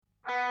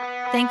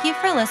Thank you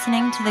for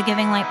listening to the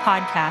Giving Light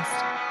podcast.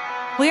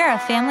 We are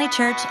a family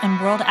church and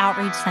world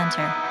outreach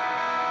center.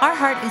 Our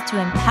heart is to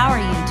empower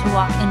you to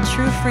walk in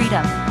true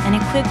freedom and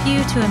equip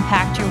you to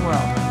impact your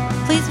world.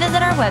 Please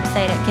visit our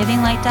website at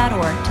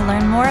givinglight.org to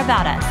learn more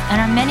about us and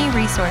our many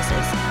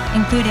resources,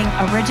 including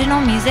original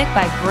music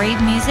by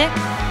Brave Music,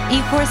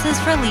 e-courses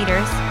for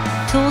leaders,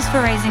 tools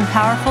for raising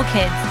powerful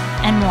kids,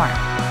 and more.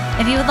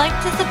 If you would like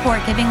to support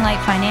Giving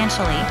Light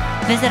financially,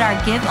 visit our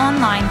Give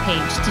Online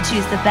page to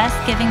choose the best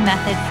giving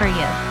method for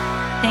you.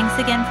 Thanks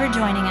again for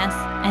joining us,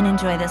 and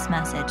enjoy this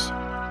message.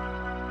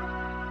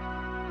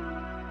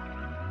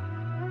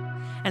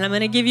 And I'm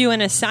going to give you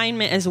an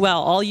assignment as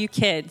well, all you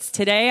kids.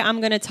 Today, I'm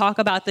going to talk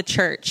about the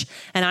church,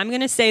 and I'm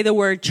going to say the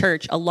word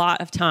church a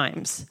lot of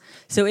times.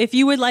 So if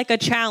you would like a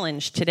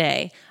challenge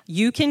today,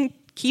 you can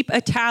keep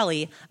a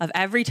tally of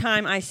every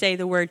time I say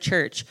the word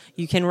church.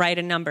 You can write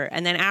a number,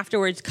 and then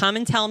afterwards, come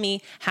and tell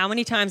me how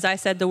many times I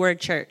said the word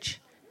church.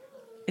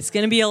 It's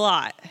going to be a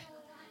lot.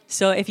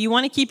 So if you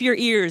want to keep your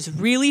ears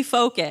really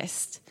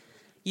focused,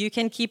 you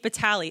can keep a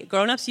tally.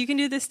 Grown-ups, you can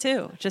do this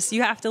too. Just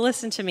you have to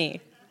listen to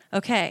me.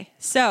 Okay,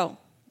 so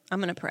I'm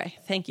going to pray.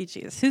 Thank you,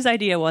 Jesus. Whose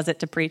idea was it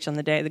to preach on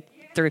the day of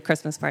the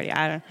Christmas party?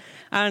 I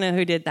don't know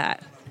who did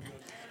that.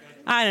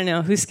 I don't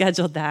know who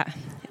scheduled that.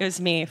 It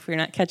was me, if you're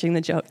not catching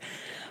the joke.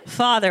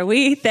 Father,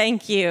 we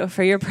thank you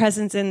for your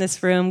presence in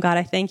this room. God,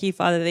 I thank you,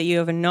 Father, that you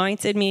have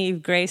anointed me,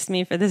 you've graced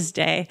me for this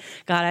day.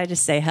 God, I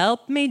just say,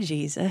 help me,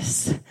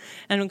 Jesus.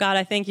 And God,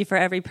 I thank you for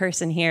every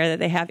person here, that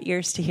they have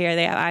ears to hear,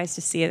 they have eyes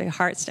to see, their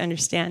hearts to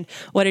understand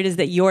what it is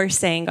that you're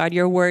saying. God,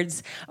 your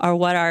words are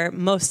what are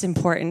most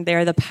important.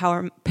 They're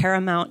the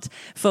paramount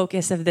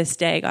focus of this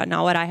day. God,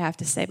 not what I have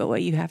to say, but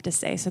what you have to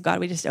say. So God,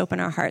 we just open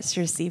our hearts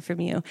to receive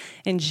from you.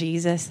 In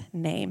Jesus'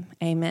 name,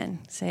 amen.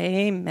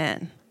 Say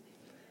amen.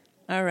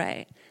 All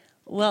right.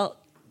 Well,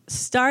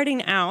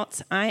 starting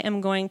out, I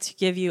am going to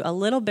give you a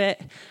little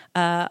bit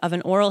of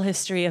an oral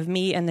history of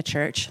me and the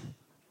church.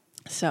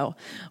 So,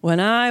 when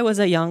I was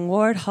a young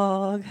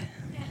warthog,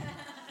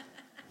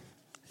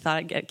 thought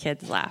I'd get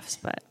kids' laughs,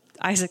 but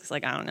Isaac's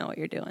like, I don't know what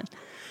you're doing.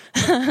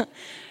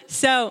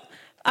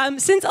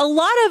 Since a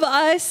lot of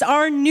us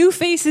are new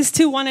faces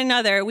to one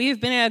another, we've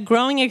been a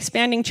growing,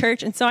 expanding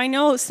church, and so I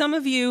know some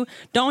of you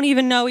don't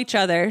even know each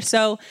other.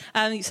 So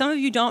some of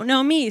you don't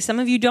know me. Some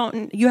of you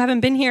haven't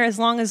been here as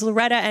long as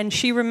Loretta, and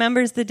she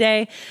remembers the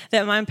day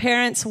that my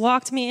parents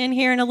walked me in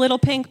here in a little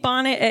pink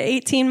bonnet at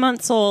 18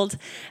 months old,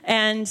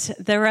 and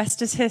the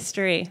rest is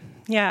history.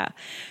 Yeah.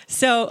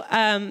 So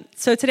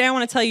today I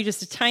want to tell you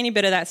just a tiny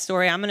bit of that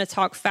story. I'm going to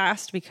talk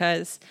fast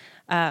because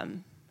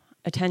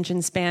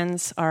attention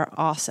spans are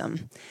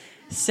awesome.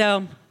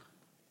 So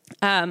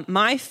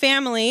my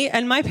family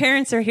and my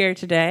parents are here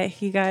today.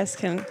 You guys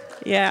can,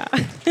 yeah.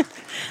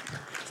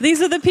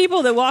 These are the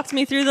people that walked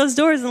me through those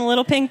doors in a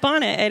little pink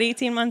bonnet at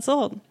 18 months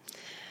old.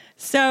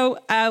 So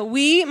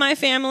my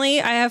family,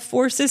 I have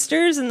 4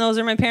 sisters, and those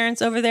are my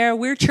parents over there.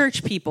 We're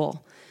church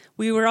people.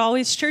 We were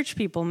always church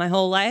people my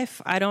whole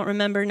life. I don't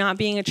remember not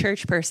being a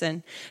church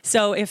person.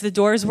 So if the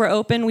doors were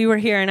open, we were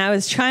here. And I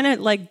was trying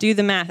to do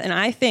the math. And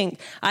I think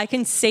I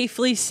can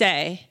safely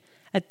say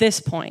at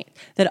this point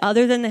that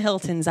other than the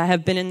Hiltons, I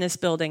have been in this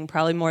building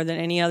probably more than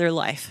any other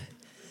life.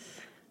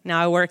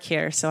 Now I work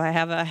here, so I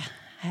have a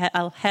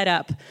head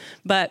up.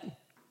 But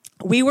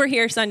we were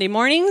here Sunday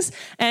mornings,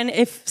 and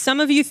if some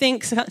of you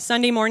think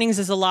Sunday mornings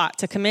is a lot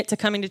to commit to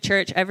coming to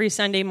church every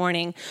Sunday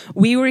morning,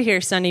 we were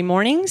here Sunday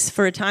mornings.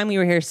 For a time, we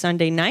were here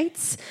Sunday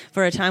nights.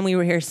 For a time, we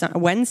were here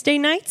Wednesday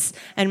nights.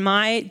 And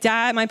my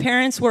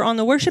parents were on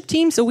the worship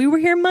team, so we were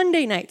here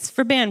Monday nights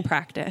for band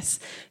practice.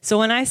 So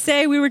when I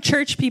say we were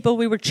church people,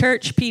 we were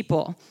church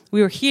people.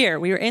 We were here.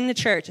 We were in the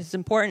church. It's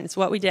important. It's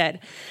what we did.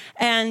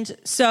 And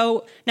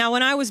so now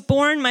when I was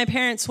born, my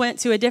parents went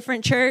to a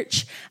different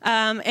church.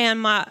 And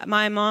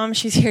my mom,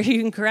 she's here. You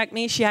can correct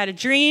me. She had a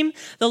dream.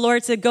 The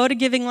Lord said, go to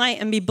Giving Light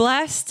and be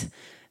blessed.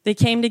 They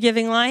came to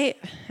Giving Light.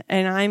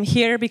 And I'm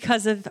here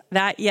because of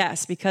that,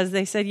 yes, because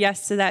they said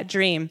yes to that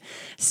dream.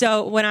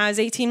 So when I was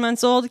 18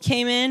 months old,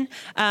 came in,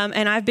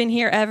 and I've been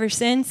here ever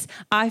since.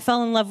 I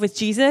fell in love with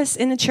Jesus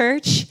in the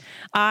church.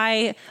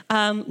 I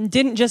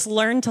didn't just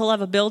learn to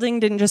love a building,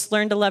 didn't just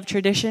learn to love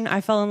tradition.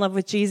 I fell in love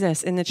with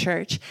Jesus in the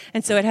church.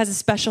 And so it has a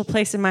special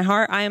place in my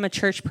heart. I am a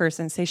church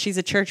person. Say, she's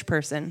a church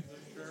person.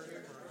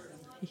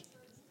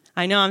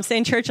 I know, I'm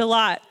saying church a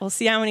lot. We'll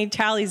see how many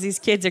tallies these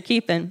kids are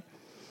keeping.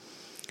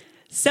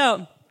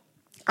 So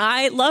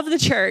I love the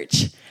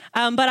church,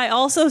 but I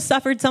also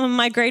suffered some of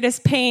my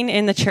greatest pain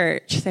in the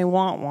church. Say,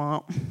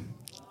 womp.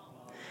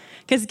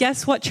 Because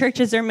guess what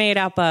churches are made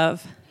up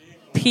of?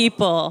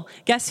 People.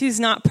 Guess who's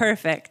not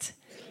perfect?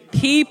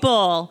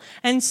 People.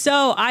 And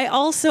so I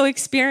also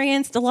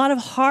experienced a lot of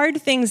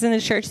hard things in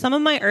the church. Some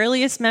of my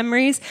earliest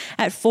memories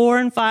at 4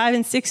 and 5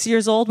 and 6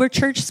 years old were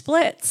church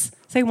splits.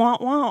 Say,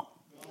 womp.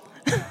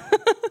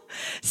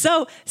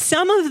 So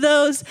some of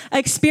those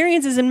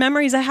experiences and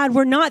memories I had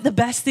were not the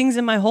best things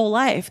in my whole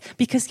life,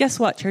 because guess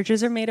what?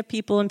 Churches are made of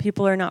people, and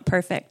people are not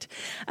perfect.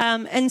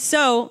 And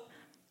so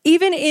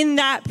even in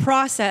that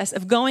process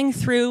of going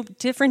through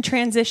different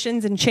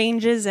transitions and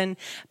changes and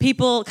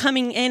people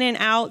coming in and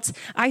out,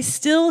 I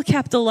still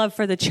kept a love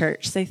for the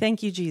church. Say,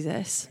 thank you,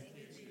 Jesus.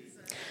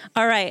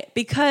 All right,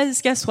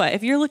 because guess what?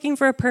 If you're looking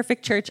for a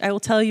perfect church, I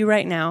will tell you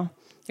right now,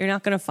 you're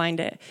not going to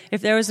find it.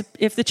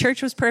 If the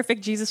church was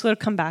perfect, Jesus would have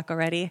come back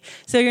already.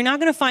 So you're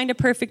not going to find a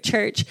perfect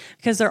church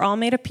because they're all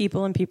made of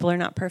people and people are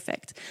not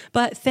perfect.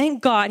 But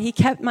thank God he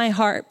kept my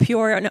heart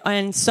pure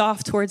and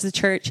soft towards the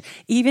church,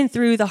 even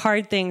through the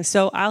hard things.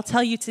 So I'll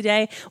tell you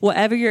today,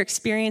 whatever your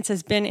experience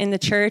has been in the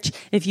church,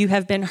 if you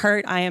have been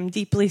hurt, I am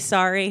deeply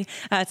sorry.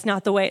 It's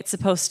not the way it's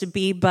supposed to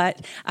be,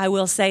 but I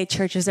will say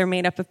churches are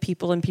made up of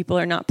people and people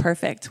are not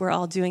perfect. We're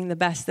all doing the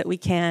best that we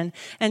can.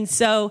 And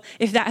so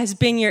if that has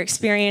been your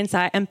experience,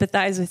 I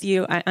empathize with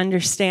you. I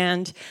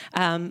understand.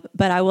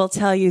 But I will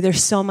tell you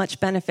there's so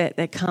much benefit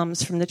that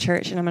comes from the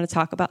church. And I'm going to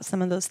talk about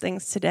some of those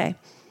things today.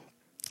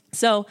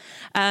 So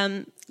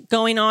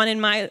going on in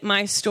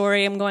my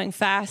story, I'm going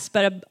fast,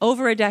 but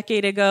over a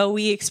decade ago,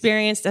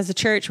 as a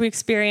church, we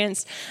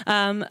experienced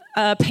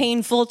a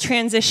painful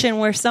transition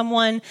where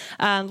someone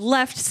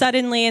left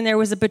suddenly and there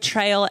was a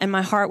betrayal and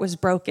my heart was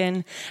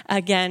broken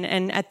again.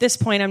 And at this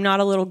point, I'm not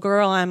a little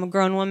girl, I'm a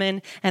grown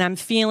woman, and I'm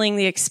feeling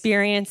the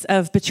experience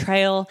of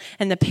betrayal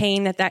and the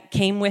pain that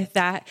came with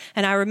that.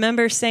 And I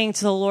remember saying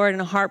to the Lord in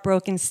a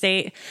heartbroken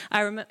state,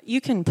 you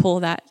can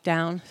pull that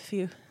down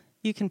if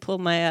you can pull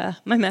my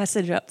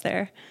message up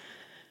there.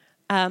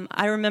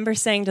 I remember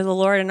saying to the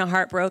Lord in a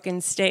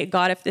heartbroken state,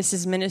 God, if this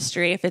is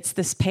ministry, if it's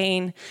this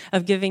pain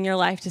of giving your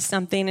life to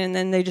something and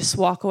then they just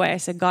walk away, I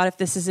said, God, if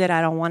this is it, I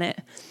don't want it.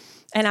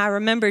 And I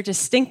remember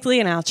distinctly,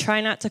 and I'll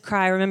try not to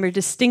cry, I remember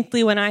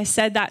distinctly when I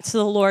said that to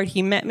the Lord,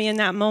 he met me in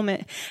that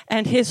moment,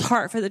 and his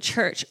heart for the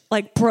church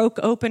broke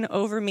open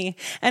over me.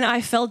 And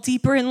I fell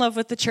deeper in love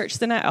with the church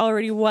than I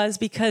already was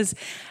because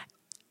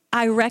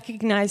I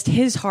recognized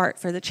his heart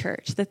for the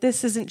church, that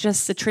this isn't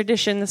just a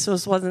tradition. This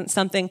wasn't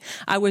something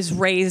I was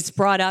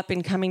brought up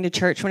in coming to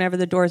church whenever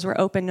the doors were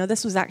open. No,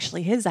 this was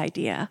actually his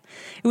idea.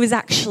 It was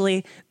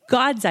actually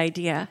God's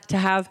idea to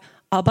have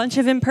a bunch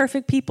of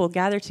imperfect people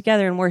gather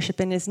together and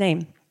worship in his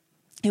name.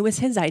 It was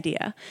his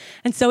idea.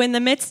 And so in the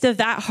midst of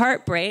that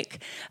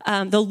heartbreak,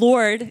 the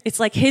Lord, it's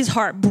like his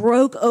heart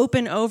broke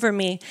open over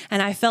me,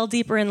 and I fell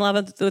deeper in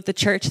love with the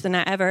church than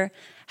I ever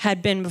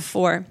had been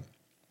before.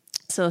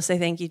 So say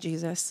thank you,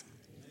 Jesus.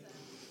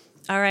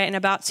 All right, and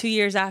about 2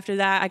 years after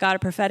that, I got a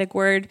prophetic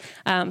word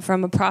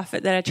from a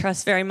prophet that I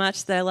trust very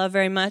much, that I love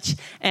very much,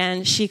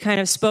 and she kind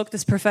of spoke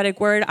this prophetic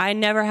word. I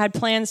never had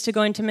plans to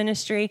go into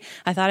ministry.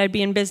 I thought I'd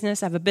be in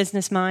business. I have a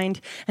business mind,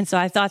 and so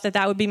I thought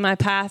that would be my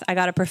path. I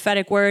got a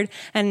prophetic word,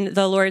 and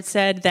the Lord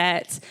said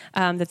that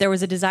there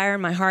was a desire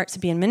in my heart to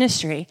be in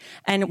ministry.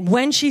 And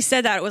when she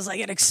said that, it was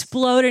like it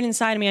exploded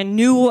inside of me. I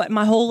knew what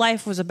my whole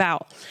life was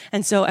about.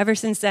 And so ever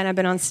since then, I've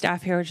been on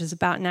staff here, which is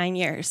about 9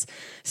 years.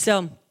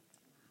 So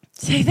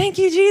say thank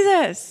you,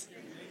 Jesus.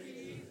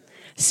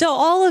 So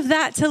all of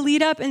that to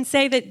lead up and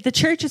say that the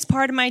church is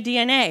part of my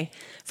DNA.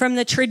 From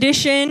the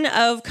tradition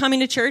of coming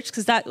to church,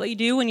 because that's what you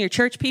do when you're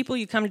church people,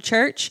 you come to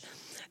church,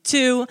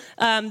 to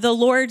the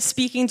Lord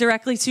speaking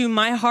directly to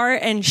my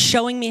heart and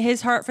showing me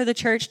his heart for the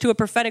church, to a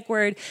prophetic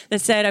word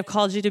that said, I've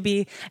called you to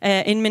be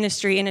in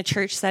ministry in a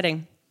church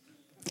setting.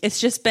 It's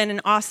just been an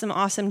awesome,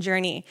 awesome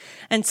journey.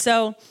 And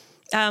so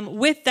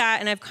with that,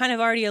 and I've kind of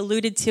already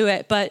alluded to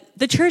it, but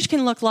the church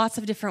can look lots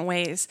of different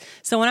ways.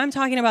 So when I'm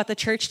talking about the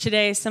church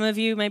today, some of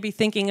you may be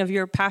thinking of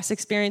your past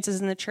experiences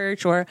in the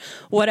church or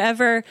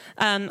whatever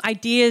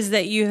ideas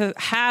that you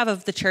have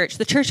of the church.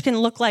 The church can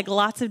look like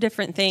lots of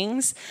different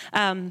things.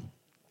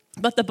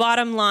 But the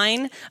bottom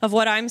line of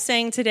what I'm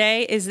saying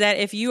today is that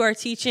if you are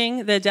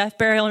teaching the death,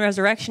 burial, and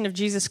resurrection of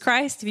Jesus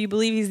Christ, if you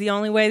believe he's the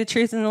only way, the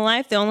truth, and the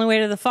life, the only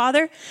way to the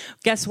Father,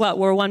 guess what?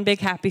 We're one big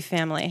happy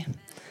family.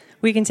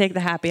 We can take the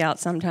happy out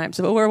sometimes,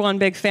 but we're one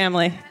big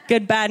family.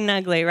 Good, bad, and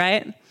ugly,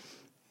 right?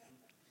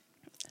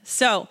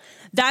 So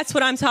that's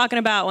what I'm talking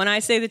about when I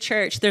say the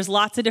church. There's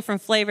lots of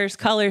different flavors,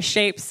 colors,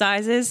 shapes,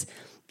 sizes.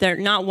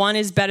 Not one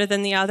is better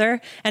than the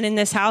other. And in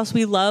this house,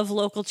 we love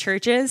local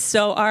churches.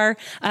 So our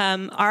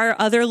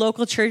other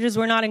local churches,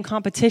 we're not in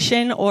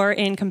competition or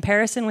in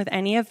comparison with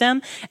any of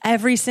them.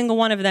 Every single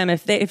one of them,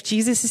 if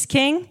Jesus is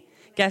king,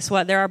 guess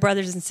what? They're our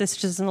brothers and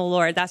sisters in the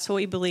Lord. That's what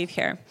we believe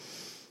here.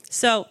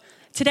 So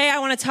today I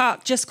want to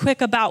talk just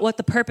quick about what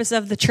the purpose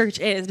of the church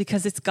is,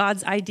 because it's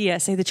God's idea.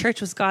 Say the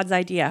church was God's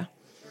idea.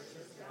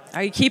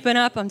 Are you keeping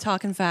up? I'm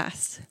talking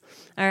fast.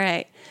 All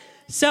right.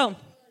 So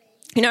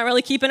you're not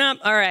really keeping up?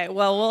 All right.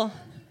 Well,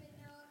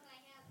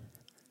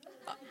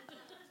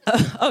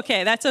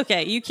 okay, that's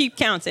okay. You keep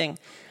counting.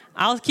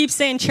 I'll keep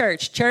saying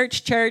church,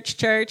 church, church,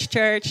 church,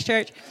 church,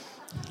 church.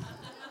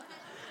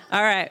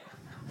 All right.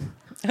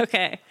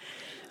 Okay.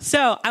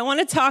 So I want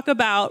to talk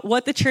about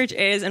what the church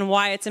is and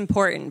why it's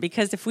important,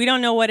 because if we don't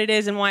know what it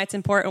is and why it's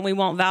important, we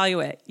won't value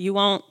it. You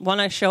won't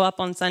want to show up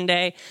on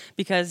Sunday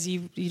because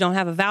you don't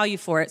have a value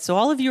for it. So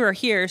all of you are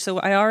here, so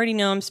I already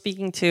know I'm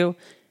speaking to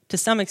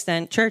some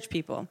extent, church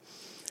people.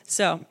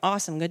 So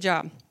awesome, good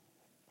job.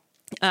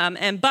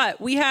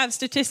 But we have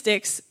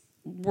statistics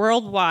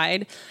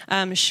worldwide,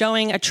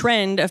 showing a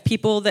trend of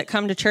people that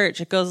come to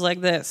church. It goes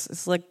like this.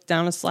 It's like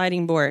down a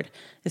sliding board.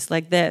 It's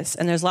like this.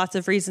 And there's lots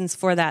of reasons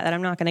for that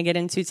I'm not going to get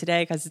into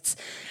today because it's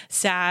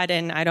sad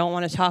and I don't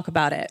want to talk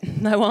about it.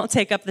 I won't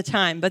take up the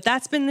time. But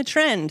that's been the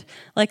trend,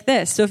 like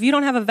this. So if you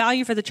don't have a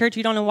value for the church,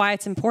 you don't know why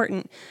it's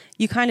important,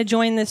 you kind of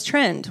join this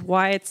trend,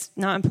 why it's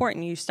not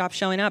important. You stop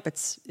showing up.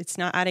 It's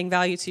not adding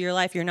value to your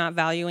life. You're not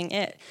valuing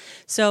it.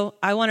 So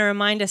I want to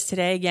remind us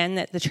today again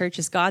that the church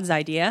is God's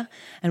idea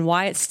and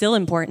why it's still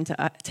important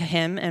to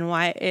him and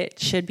why it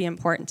should be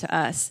important to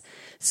us.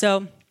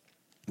 So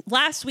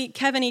last week,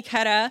 Kevin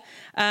Ikeda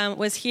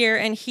was here,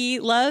 and he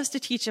loves to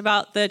teach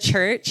about the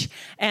church.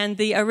 And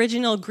the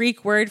original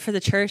Greek word for the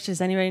church,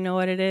 does anybody know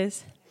what it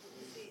is?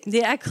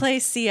 The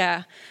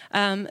ekklesia.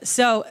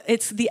 So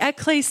it's the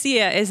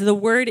ekklesia is the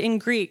word in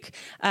Greek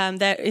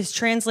that is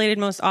translated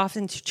most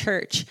often to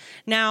church.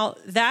 Now,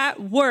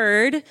 that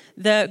word,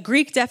 the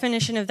Greek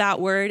definition of that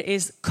word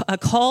is a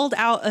called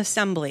out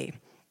assembly.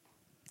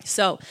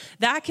 So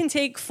that can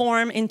take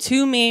form in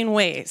two main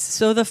ways.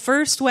 So the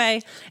first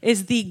way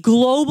is the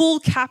global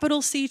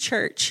capital C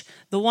church,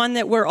 the one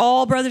that we're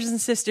all brothers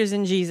and sisters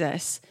in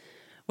Jesus.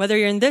 Whether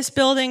you're in this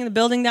building, the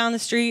building down the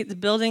street, the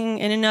building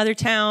in another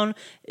town,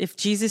 if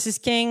Jesus is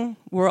king,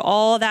 we're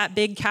all that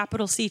big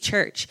capital C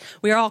church.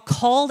 We are all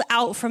called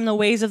out from the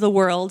ways of the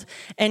world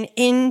and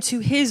into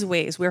his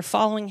ways. We're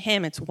following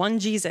him. It's one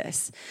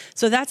Jesus.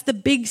 So that's the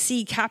big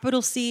C,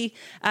 capital C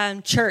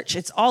church.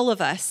 It's all of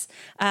us.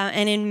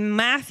 And in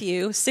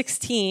Matthew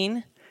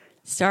 16,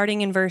 starting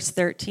in verse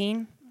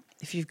 13,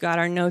 if you've got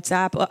our notes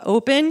app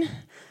open,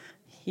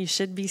 you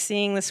should be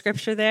seeing the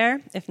scripture there.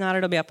 If not,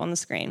 it'll be up on the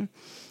screen.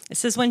 It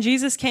says, when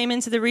Jesus came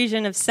into the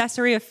region of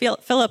Caesarea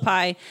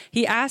Philippi,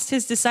 he asked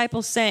his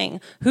disciples,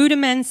 saying, "Who do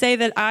men say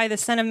that I, the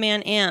Son of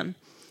Man, am?"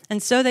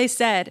 And so they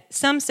said,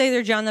 "Some say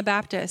they're John the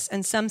Baptist,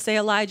 and some say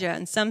Elijah,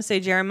 and some say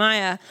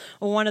Jeremiah,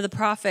 or one of the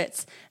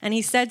prophets." And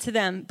he said to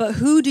them, "But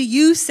who do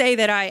you say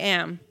that I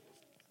am?"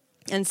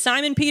 And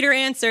Simon Peter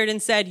answered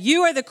and said,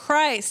 "You are the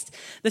Christ,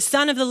 the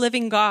Son of the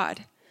living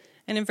God."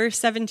 And in verse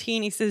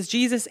 17, he says,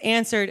 Jesus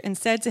answered and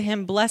said to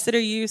him, "Blessed are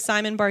you,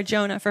 Simon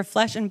Bar-Jonah, for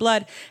flesh and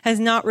blood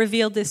has not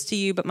revealed this to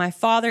you, but my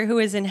Father who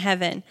is in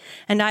heaven.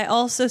 And I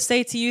also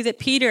say to you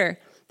that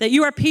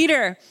you are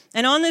Peter,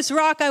 and on this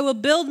rock I will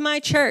build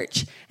my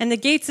church, and the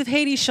gates of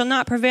Hades shall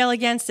not prevail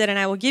against it. And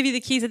I will give you the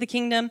keys of the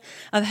kingdom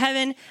of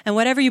heaven, and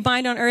whatever you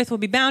bind on earth will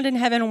be bound in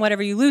heaven, and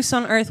whatever you loose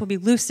on earth will be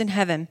loosed in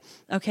heaven."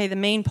 Okay, the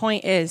main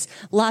point is,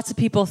 lots of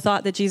people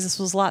thought that Jesus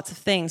was lots of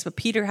things, but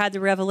Peter had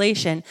the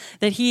revelation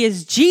that he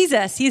is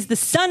Jesus. He is the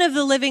Son of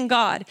the living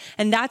God,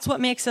 and that's what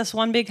makes us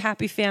one big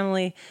happy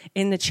family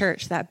in the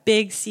church, that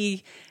big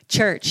C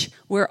church.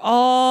 We're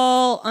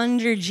all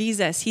under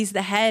Jesus. He's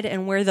the head,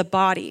 and we're the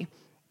body.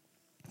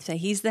 Say,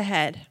 he's the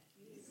head,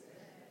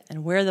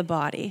 and we're the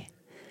body.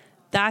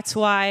 That's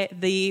why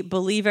the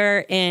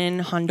believer in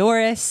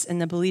Honduras,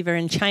 and the believer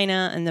in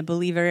China, and the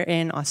believer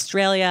in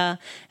Australia,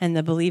 and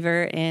the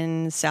believer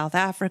in South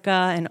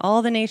Africa, and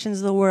all the nations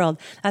of the world,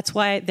 that's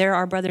why they're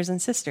our brothers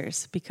and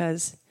sisters,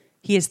 because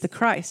he is the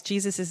Christ.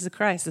 Jesus is the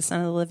Christ, the Son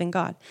of the living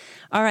God.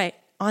 All right,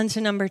 on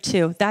to number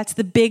 2. That's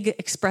the big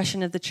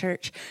expression of the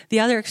church. The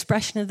other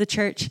expression of the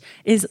church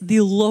is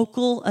the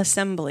local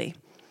assembly.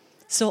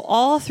 So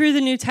all through the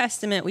New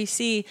Testament, we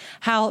see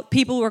how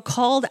people were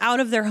called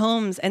out of their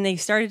homes and they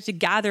started to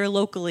gather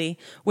locally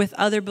with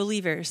other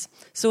believers.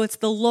 So it's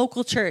the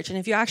local church. And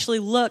if you actually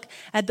look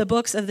at the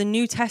books of the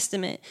New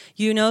Testament,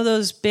 you know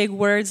those big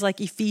words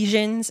like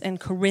Ephesians and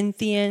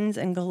Corinthians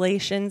and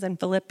Galatians and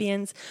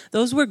Philippians.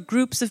 Those were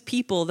groups of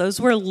people. Those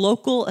were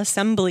local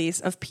assemblies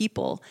of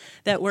people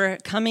that were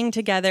coming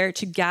together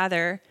to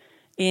gather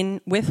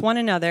with one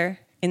another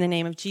in the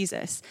name of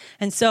Jesus.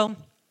 And so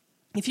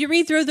if you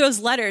read through those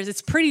letters,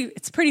 it's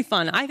pretty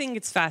fun. I think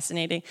it's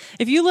fascinating.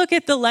 If you look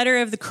at the letter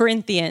of the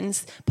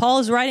Corinthians, Paul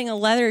is writing a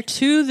letter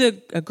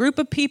to a group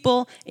of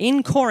people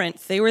in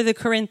Corinth. They were the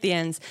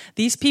Corinthians.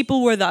 These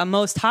people were the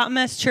most hot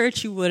mess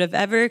church you would have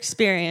ever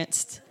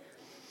experienced.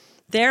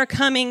 They're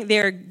coming.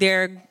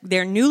 They're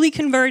newly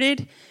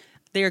converted.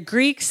 They're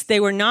Greeks. They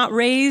were not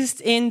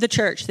raised in the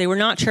church. They were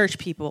not church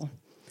people.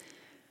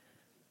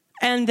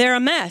 And they're a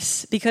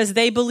mess because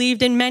they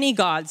believed in many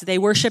gods. They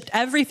worshiped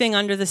everything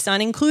under the sun,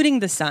 including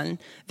the sun.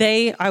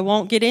 I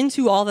won't get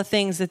into all the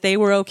things that they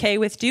were okay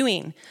with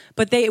doing,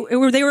 but they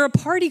were a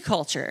party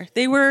culture.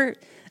 They were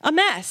a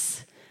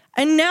mess.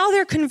 And now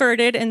they're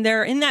converted and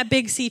they're in that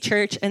big C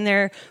church and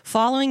they're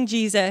following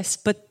Jesus,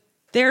 but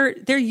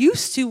they're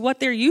used to what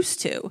they're used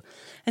to.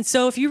 And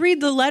so if you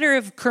read the letter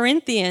of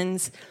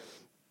Corinthians,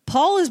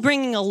 Paul is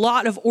bringing a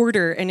lot of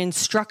order and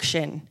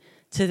instruction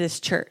to this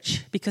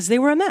church because they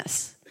were a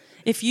mess.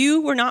 If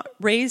you were not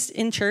raised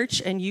in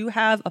church and you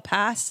have a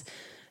past,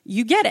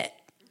 you get it.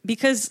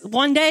 Because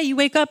one day you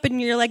wake up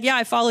and you're like, yeah,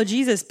 I follow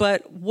Jesus,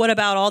 but what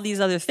about all these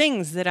other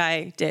things that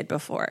I did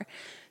before?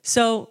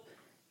 So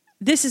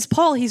this is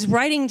Paul. He's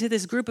writing to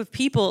this group of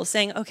people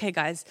saying, okay,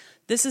 guys,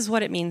 this is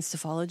what it means to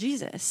follow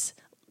Jesus.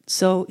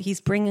 So he's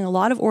bringing a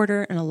lot of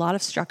order and a lot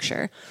of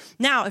structure.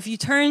 Now, if you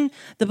turn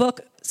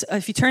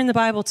the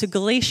Bible to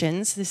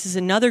Galatians, this is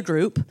another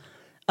group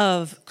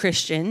of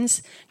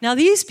Christians. Now,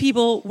 these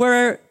people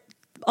were,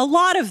 a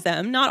lot of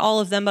them, not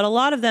all of them, but a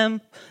lot of them,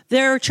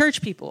 they're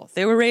church people.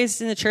 They were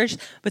raised in the church,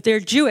 but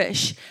they're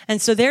Jewish.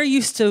 And so they're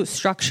used to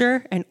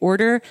structure and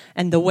order,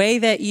 and the way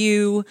that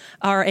you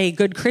are a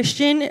good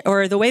Christian,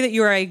 or the way that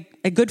you are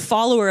a good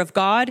follower of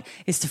God,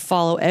 is to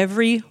follow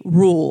every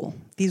rule.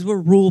 These were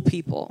rule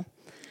people.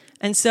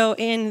 And so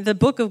in the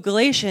book of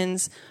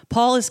Galatians,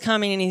 Paul is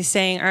coming and he's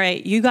saying, all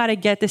right, you got to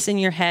get this in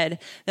your head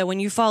that when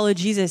you follow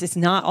Jesus, it's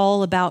not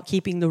all about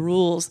keeping the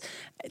rules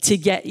to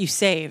get you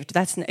saved.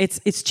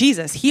 It's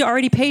Jesus. He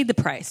already paid the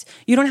price.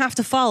 You don't have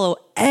to follow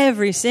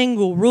every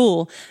single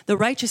rule. The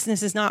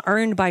righteousness is not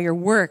earned by your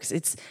works.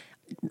 It's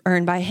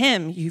earned by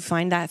him. You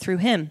find that through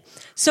him.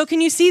 So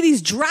can you see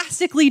these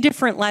drastically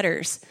different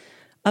letters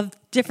of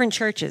different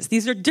churches?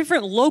 These are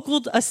different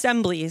local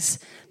assemblies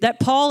that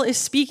Paul is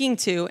speaking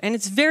to, and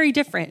it's very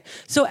different.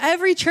 So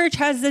every church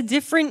has a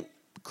different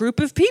group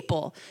of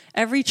people.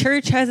 Every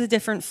church has a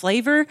different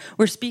flavor.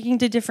 We're speaking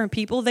to different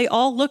people. They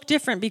all look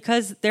different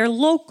because they're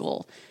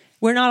local.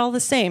 We're not all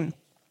the same.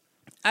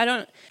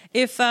 Let's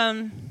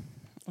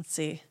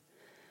see.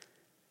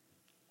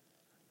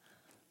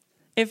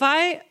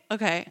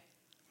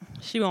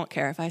 She won't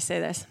care if I say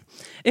this.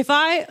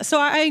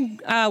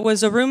 I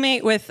was a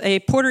roommate with a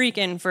Puerto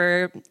Rican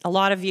for a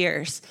lot of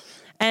years.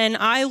 And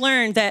I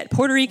learned that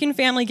Puerto Rican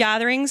family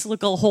gatherings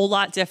look a whole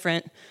lot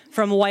different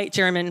from white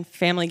German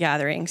family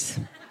gatherings.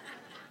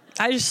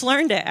 I just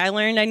learned it. I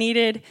learned I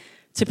needed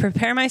to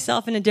prepare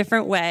myself in a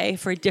different way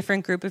for a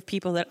different group of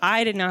people that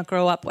I did not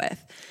grow up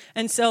with.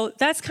 And so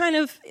that's kind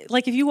of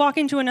like if you walk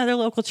into another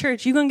local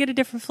church, you're going to get a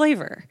different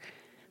flavor.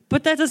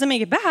 But that doesn't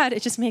make it bad.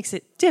 It just makes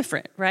it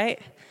different, right?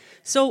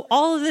 So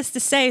all of this to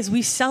say is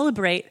we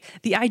celebrate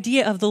the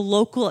idea of the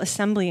local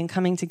assembly and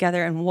coming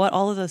together and what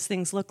all of those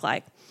things look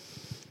like.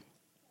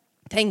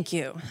 Thank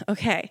you.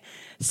 Okay.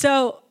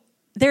 So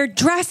there are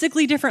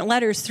drastically different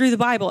letters through the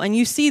Bible, and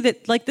you see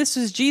that this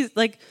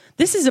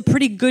is a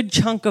pretty good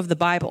chunk of the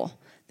Bible.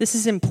 This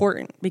is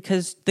important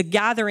because the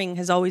gathering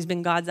has always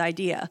been God's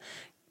idea.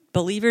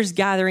 Believers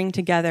gathering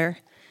together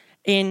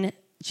in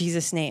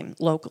Jesus' name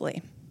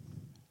locally.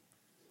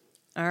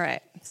 All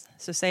right.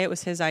 So say it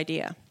was his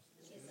idea.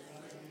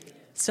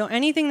 So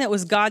anything that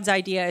was God's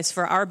idea is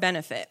for our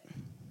benefit.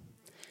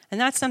 And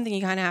that's something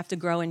you kind of have to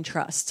grow in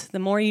trust. The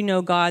more you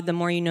know God, the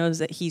more you know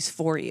that he's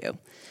for you.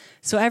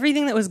 So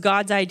everything that was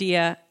God's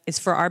idea is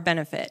for our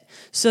benefit.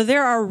 So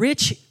there are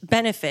rich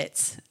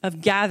benefits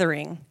of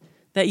gathering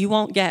that you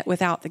won't get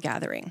without the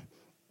gathering.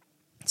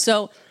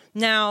 So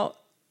now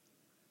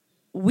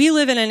we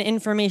live in an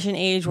information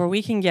age where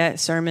we can get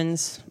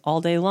sermons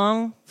all day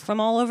long from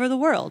all over the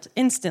world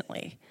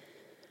instantly.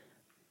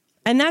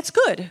 And that's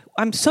good.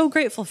 I'm so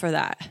grateful for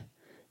that.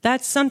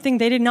 That's something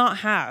they did not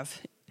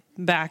have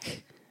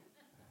back.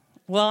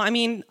 Well, I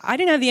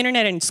didn't have the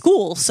internet in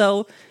school,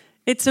 so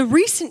it's a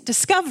recent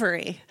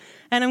discovery,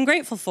 and I'm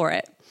grateful for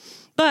it.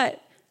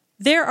 But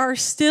there are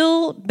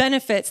still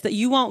benefits that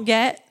you won't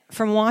get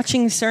from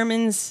watching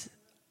sermons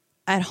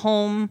at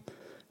home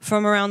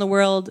from around the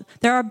world.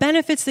 There are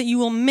benefits that you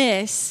will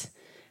miss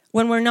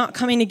when we're not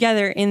coming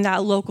together in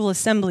that local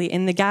assembly,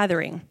 in the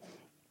gathering.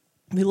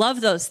 We love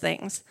those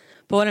things.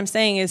 But what I'm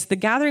saying is the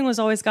gathering was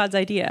always God's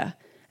idea.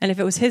 And if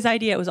it was his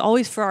idea, it was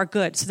always for our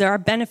good. So there are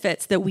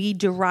benefits that we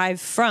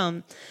derive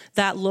from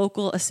that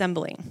local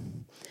assembly.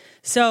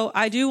 So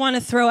I do want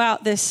to throw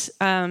out this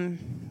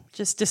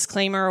just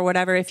disclaimer or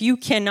whatever. If you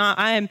cannot,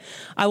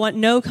 I want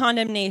no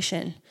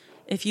condemnation.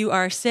 If you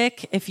are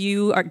sick, if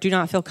you do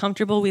not feel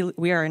comfortable,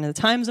 we are in the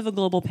times of a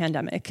global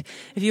pandemic.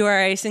 If you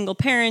are a single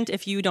parent,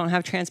 if you don't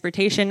have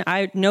transportation,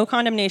 no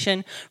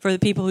condemnation for the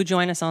people who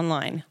join us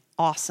online.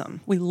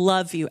 Awesome. We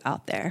love you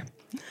out there.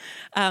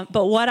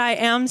 But what I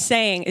am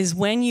saying is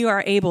when you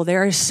are able,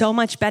 there is so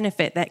much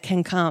benefit that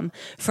can come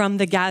from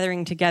the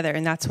gathering together,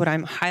 and that's what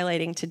I'm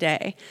highlighting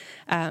today.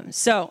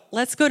 So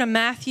let's go to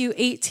Matthew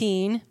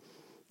 18.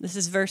 This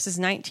is verses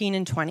 19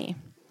 and 20.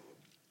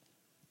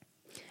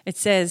 It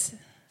says,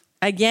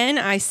 "Again,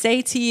 I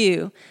say to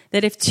you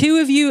that if two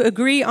of you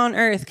agree on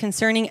earth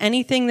concerning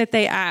anything that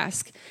they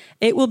ask,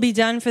 it will be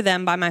done for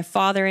them by my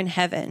Father in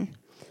heaven.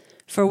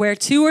 For where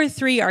two or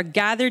three are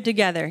gathered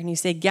together," and you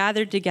say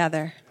gathered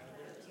together,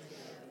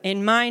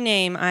 "in my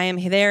name, I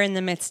am there in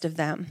the midst of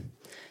them."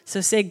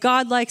 So say,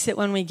 God likes it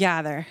when we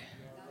gather.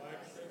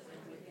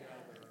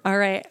 All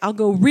right, I'll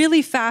go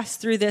really fast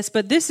through this,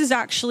 but this is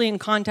actually in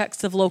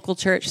context of local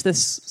church,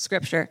 this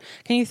scripture.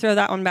 Can you throw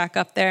that one back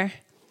up there?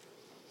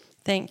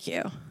 Thank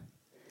you.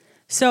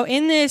 So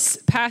in this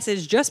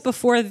passage, just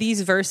before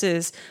these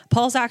verses,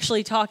 Paul's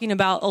actually talking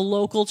about a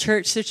local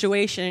church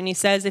situation. And he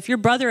says, if your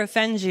brother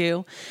offends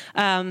you,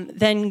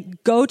 then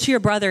go to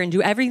your brother and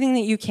do everything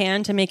that you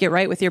can to make it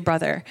right with your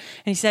brother.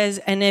 And he says,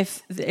 and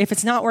if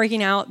it's not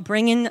working out,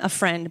 bring in a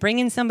friend, bring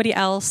in somebody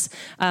else,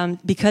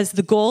 because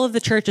the goal of the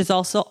church is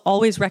also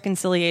always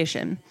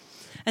reconciliation.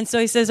 And so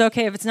he says,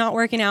 okay, if it's not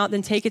working out,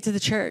 then take it to the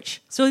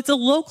church. So it's a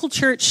local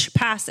church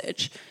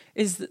passage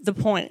is the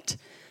point.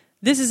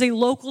 This is a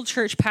local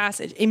church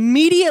passage.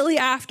 Immediately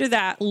after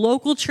that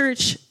local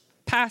church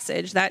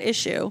passage, that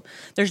issue,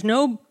 there's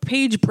no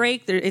page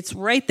break. It's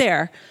right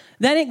there.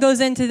 Then it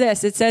goes into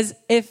this. It says,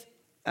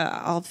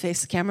 I'll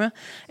face the camera.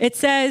 It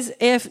says,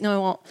 no, I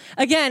won't.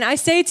 Again, I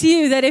say to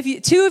you that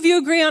if two of you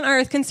agree on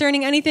earth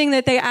concerning anything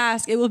that they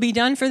ask, it will be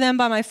done for them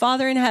by my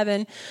Father in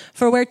heaven.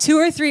 For where 2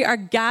 or 3 are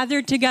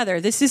gathered together.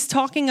 This is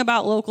talking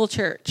about local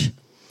church.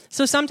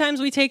 So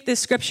sometimes we take this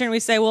scripture and we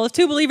say, well, if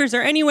 2 believers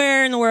are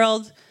anywhere in the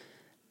world,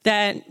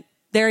 then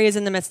there he is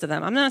in the midst of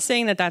them. I'm not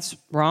saying that that's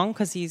wrong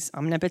because he's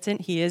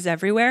omnipotent. He is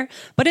everywhere.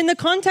 But in the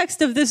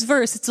context of this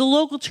verse, it's a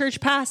local church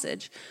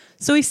passage.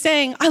 So he's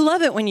saying, I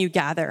love it when you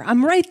gather.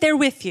 I'm right there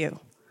with you.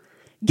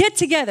 Get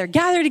together,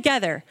 gather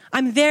together.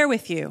 I'm there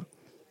with you.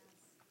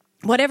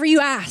 Whatever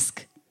you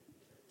ask,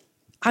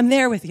 I'm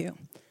there with you.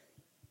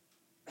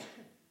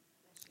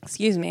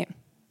 Excuse me.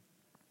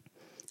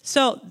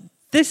 So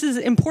this is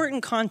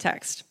important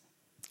context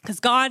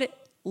because God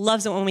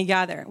loves it when we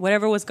gather.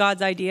 Whatever was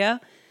God's idea,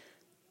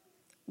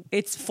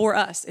 it's for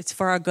us. It's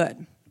for our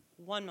good.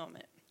 One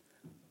moment.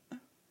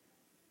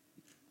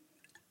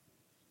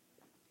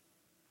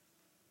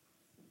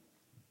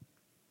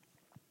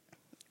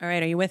 All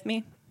right, are you with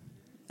me?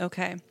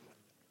 Okay.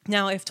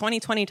 Now, if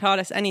 2020 taught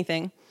us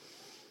anything,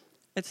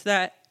 it's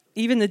that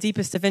even the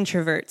deepest of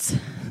introverts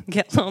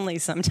get lonely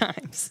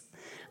sometimes.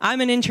 I'm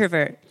an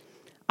introvert.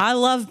 I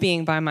love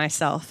being by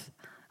myself.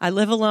 I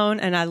live alone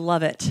and I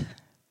love it.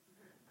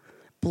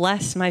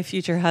 Bless my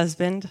future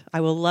husband.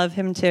 I will love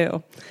him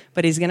too,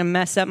 but he's going to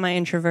mess up my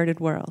introverted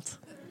world.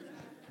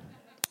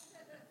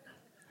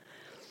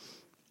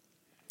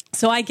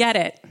 So I get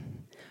it,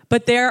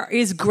 but there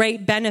is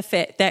great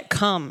benefit that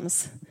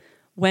comes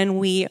when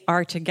we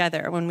are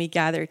together, when we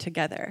gather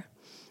together.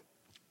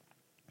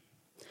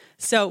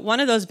 So one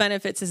of those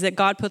benefits is that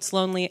God puts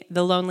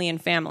the lonely in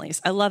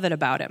families. I love it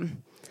about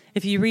him.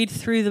 If you read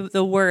through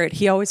the word,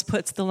 he always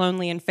puts the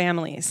lonely in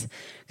families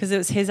because it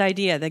was his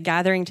idea. The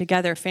gathering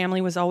together, family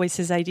was always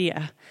his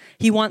idea.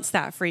 He wants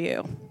that for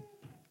you,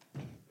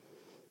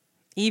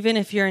 even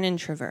if you're an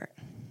introvert.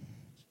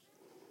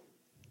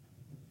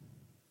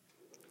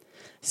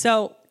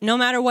 So no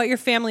matter what your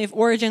family of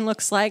origin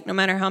looks like, no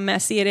matter how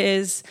messy it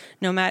is,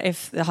 no matter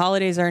if the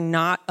holidays are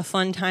not a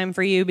fun time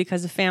for you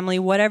because of family,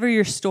 whatever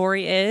your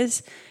story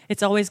is,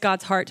 it's always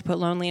God's heart to put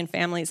lonely in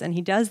families. And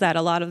he does that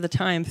a lot of the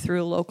time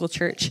through a local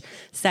church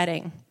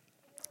setting.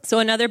 So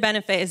another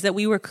benefit is that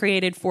we were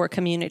created for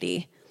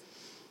community.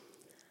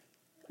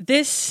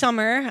 This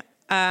summer,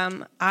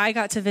 I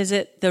got to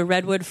visit the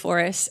redwood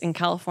forest in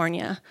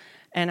California.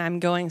 And I'm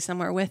going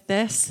somewhere with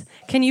this.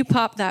 Can you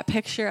pop that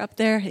picture up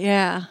there?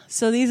 Yeah.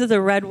 So these are the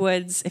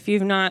redwoods. If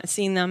you've not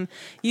seen them,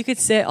 you could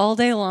sit all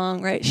day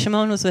long, right?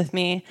 Shimon was with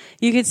me.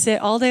 You could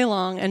sit all day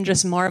long and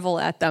just marvel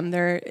at them.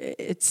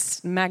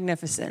 It's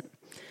magnificent.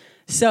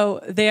 So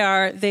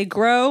they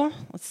grow,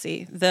 let's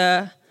see,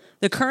 the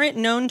current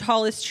known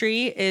tallest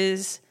tree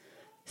is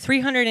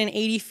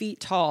 380 feet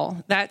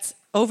tall. That's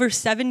over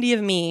 70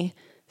 of me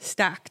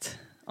stacked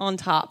on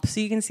top.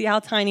 So you can see how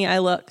tiny I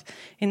look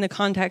in the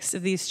context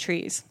of these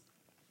trees.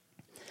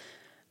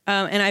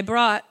 And I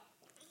brought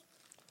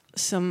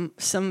some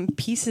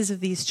pieces of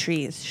these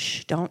trees.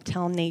 Shh, don't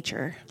tell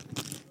nature.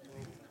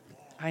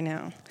 I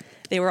know.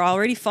 They were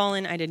already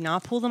fallen. I did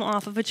not pull them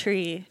off of a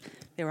tree.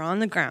 They were on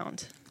the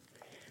ground.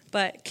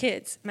 But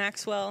kids,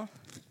 Maxwell,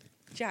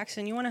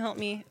 Jackson, you want to help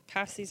me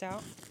pass these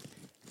out?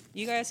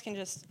 You guys can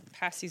just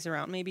pass these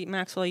around. Maybe,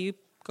 Maxwell, you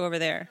go over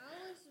there.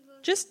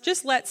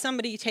 Just let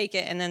somebody take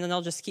it, and then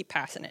they'll just keep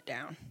passing it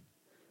down.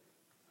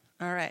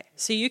 All right.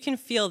 So you can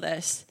feel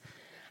this,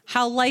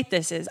 how light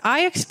this is.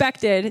 I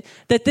expected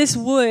that this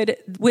wood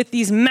with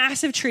these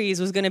massive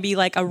trees was going to be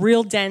like a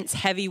real dense,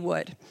 heavy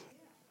wood.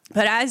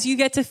 But as you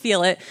get to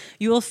feel it,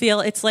 you will feel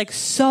it's like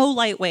so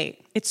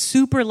lightweight. It's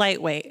super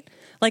lightweight.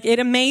 Like it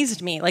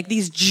amazed me. Like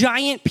these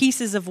giant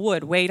pieces of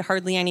wood weighed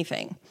hardly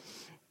anything.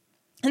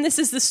 And this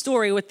is the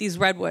story with these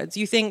redwoods.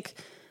 You think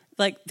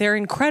like they're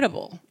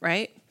incredible,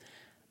 right?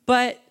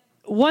 But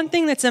one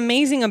thing that's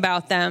amazing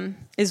about them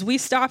is we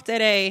stopped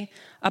at a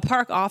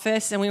park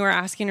office and we were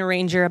asking a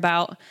ranger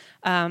about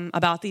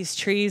these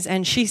trees.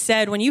 And she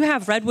said, when you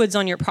have redwoods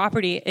on your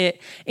property,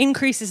 it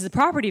increases the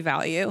property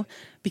value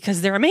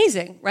because they're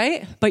amazing,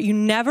 right? But you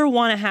never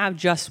want to have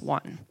just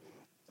one.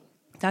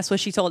 That's what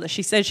she told us.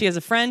 She said she has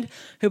a friend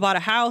who bought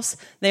a house.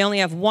 They only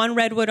have one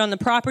redwood on the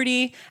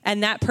property.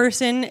 And that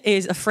person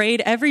is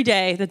afraid every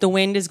day that the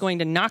wind is going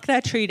to knock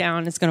that tree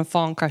down. It's going to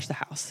fall and crush the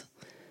house.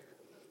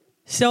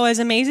 So as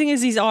amazing as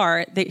these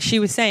are, she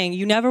was saying,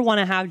 you never want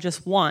to have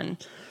just one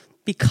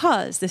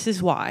because this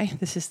is why,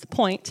 this is the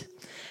point,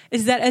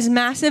 is that as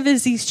massive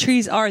as these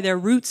trees are, their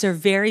roots are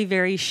very,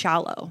 very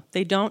shallow.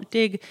 They don't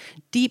dig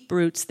deep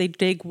roots, they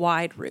dig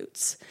wide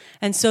roots.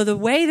 And so the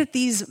way that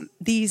these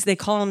they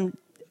call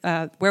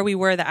them, where we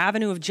were, the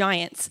Avenue of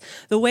Giants,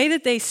 the way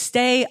that they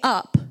stay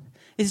up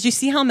is, do you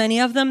see how many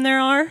of them there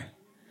are?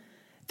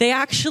 They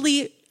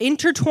actually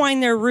intertwine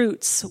their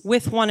roots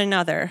with one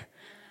another,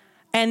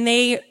 and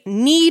they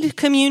need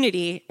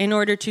community in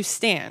order to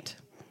stand.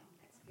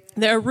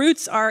 Their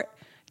roots are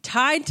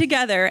tied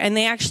together, and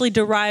they actually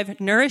derive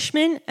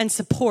nourishment and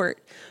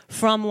support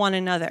from one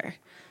another.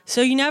 So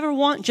you never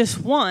want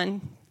just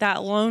one,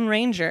 that lone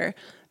ranger,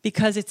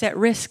 because it's at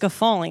risk of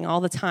falling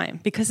all the time,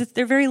 because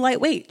they're very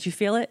lightweight. Do you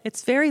feel it?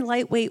 It's very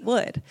lightweight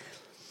wood.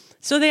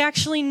 So they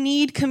actually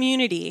need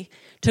community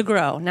to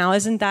grow. Now,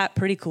 isn't that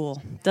pretty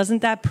cool?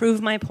 Doesn't that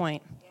prove my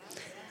point?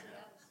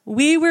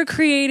 We were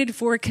created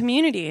for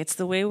community. It's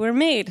the way we're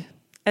made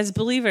as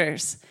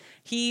believers.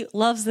 He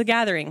loves the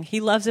gathering. He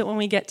loves it when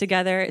we get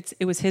together.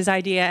 It was his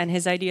idea, and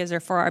his ideas are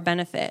for our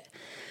benefit.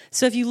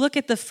 So if you look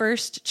at the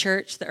first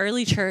church, the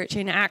early church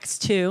in Acts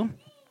 2,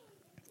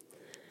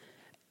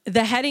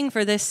 the heading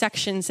for this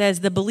section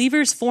says, the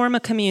believers form a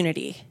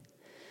community.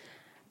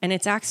 And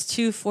it's Acts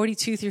 2,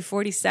 42 through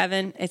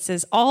 47. It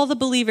says, all the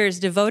believers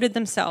devoted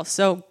themselves.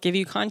 So give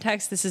you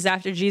context, this is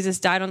after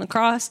Jesus died on the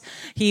cross.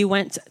 He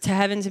went to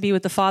heaven to be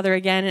with the Father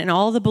again, and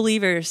all the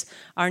believers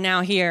are now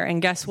here. And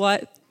guess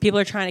what? People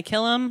are trying to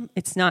kill him.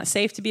 It's not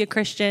safe to be a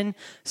Christian,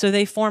 so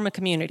they form a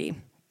community.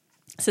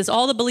 It says,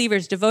 all the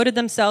believers devoted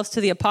themselves to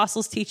the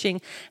apostles'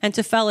 teaching and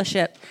to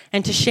fellowship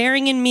and to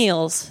sharing in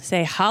meals.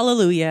 Say,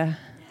 hallelujah.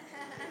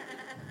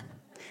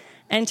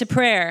 And to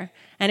prayer.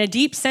 And a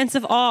deep sense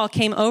of awe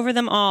came over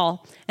them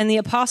all. And the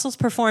apostles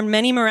performed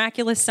many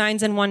miraculous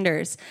signs and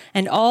wonders.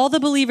 And all the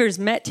believers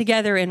met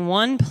together in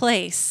one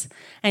place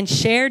and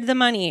shared the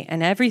money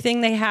and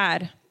everything they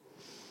had.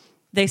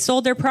 They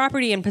sold their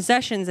property and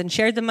possessions and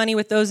shared the money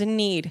with those in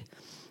need.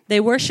 They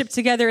worshiped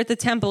together at the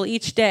temple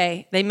each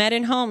day. They met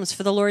in homes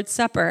for the Lord's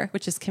Supper,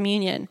 which is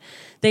communion.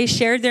 They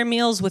shared their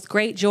meals with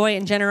great joy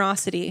and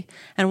generosity.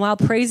 And while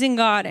praising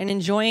God and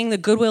enjoying the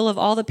goodwill of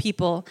all the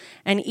people,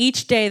 and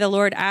each day the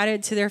Lord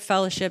added to their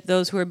fellowship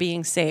those who were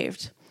being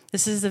saved.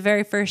 This is the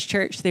very first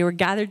church. They were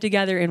gathered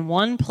together in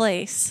one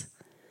place,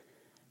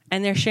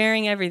 and they're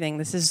sharing everything.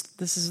 This is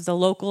the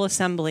local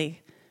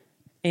assembly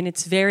in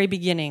its very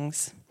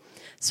beginnings.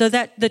 So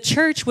that the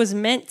church was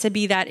meant to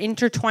be that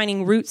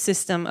intertwining root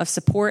system of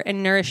support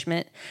and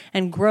nourishment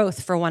and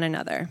growth for one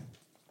another.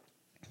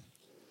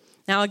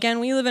 Now, again,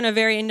 we live in a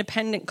very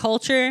independent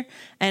culture,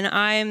 and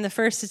I am the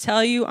first to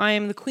tell you I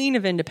am the queen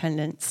of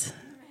independence.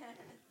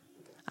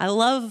 I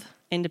love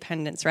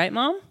independence, right,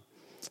 Mom?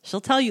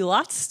 She'll tell you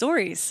lots of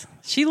stories.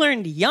 She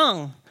learned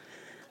young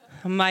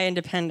my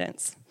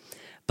independence.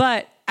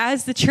 But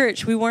as the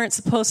church, we weren't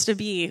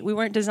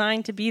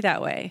designed to be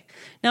that way.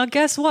 Now,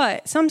 guess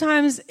what?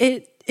 Sometimes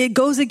it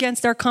goes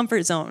against our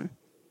comfort zone.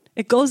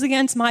 It goes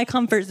against my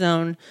comfort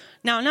zone.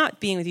 Now,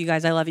 not being with you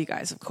guys. I love you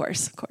guys, of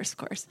course.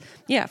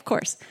 Yeah, of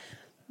course.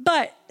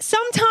 But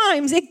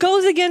sometimes it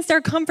goes against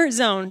our comfort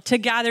zone to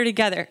gather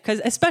together.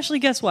 Especially,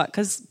 guess what?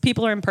 Because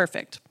people are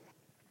imperfect.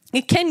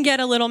 It can get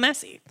a little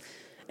messy.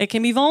 It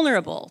can be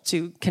vulnerable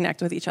to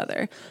connect with each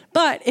other.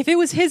 But if it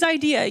was his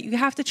idea, you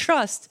have to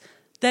trust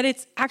that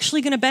it's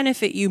actually going to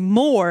benefit you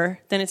more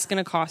than it's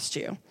going to cost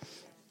you.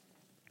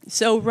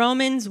 So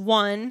Romans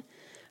 1,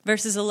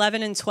 verses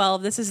 11 and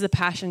 12, this is the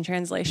Passion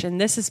Translation.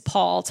 This is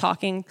Paul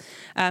talking.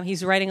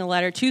 He's writing a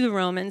letter to the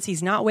Romans.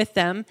 He's not with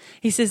them.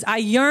 He says, I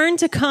yearn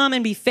to come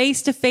and be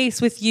face to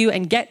face with you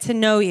and get to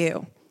know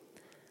you.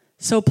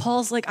 So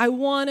Paul's like, I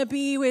want to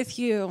be with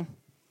you.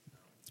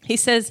 He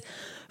says,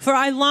 for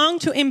I long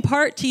to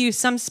impart to you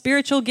some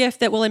spiritual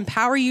gift that will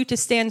empower you to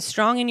stand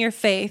strong in your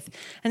faith.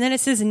 And then it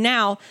says,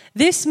 now,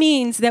 this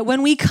means that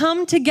when we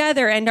come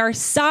together and are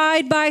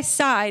side by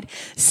side,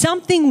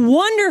 something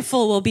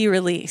wonderful will be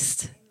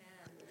released.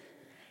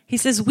 He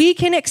says, we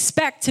can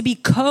expect to be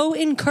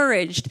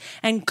co-encouraged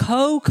and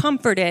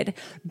co-comforted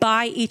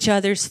by each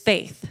other's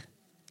faith.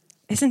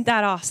 Isn't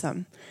that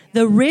awesome?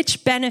 The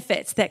rich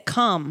benefits that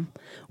come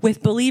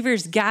with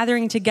believers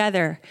gathering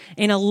together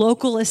in a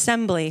local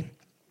assembly.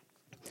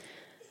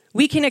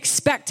 We can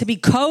expect to be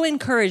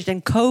co-encouraged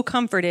and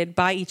co-comforted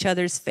by each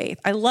other's faith.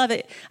 I love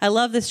it. I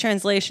love this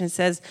translation. It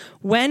says,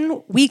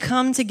 when we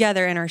come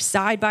together and are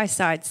side by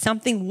side,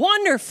 something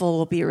wonderful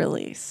will be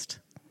released.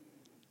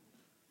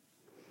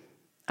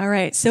 All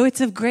right, so it's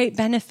of great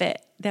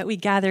benefit that we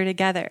gather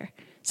together.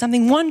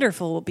 Something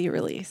wonderful will be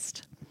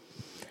released.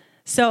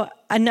 So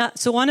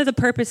one of the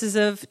purposes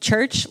of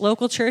church,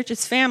 local church,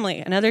 is family.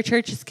 Another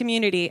church is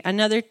community.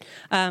 Another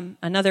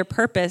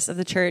purpose of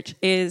the church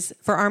is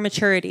for our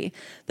maturity.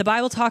 The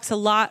Bible talks a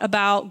lot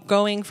about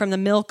going from the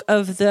milk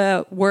of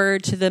the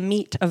word to the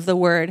meat of the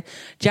word.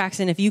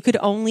 Jackson, if you could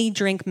only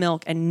drink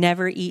milk and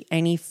never eat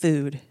any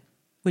food,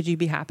 would you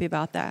be happy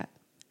about that?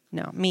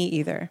 No, me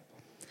either.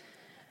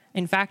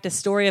 In fact, a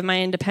story of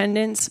my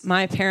independence,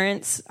 my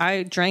parents,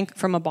 I drank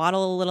from a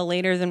bottle a little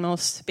later than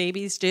most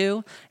babies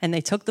do, and they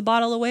took the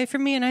bottle away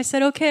from me, and I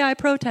said, okay, I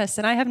protest,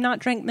 and I have not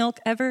drank milk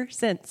ever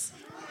since.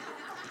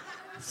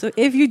 So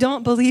if you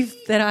don't believe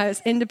that I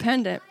was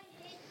independent,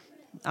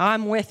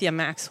 I'm with you,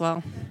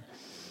 Maxwell.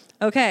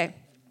 Okay,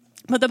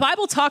 but the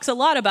Bible talks a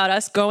lot about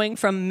us going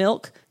from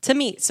milk to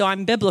meat, so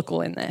I'm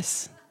biblical in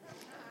this.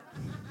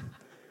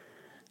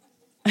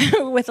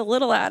 With a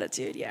little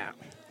attitude, yeah.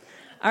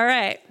 All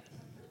right.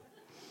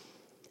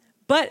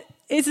 But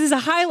this is a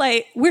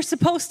highlight. We're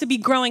supposed to be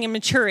growing and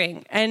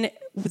maturing, and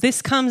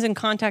this comes in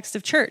context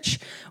of church.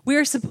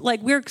 We're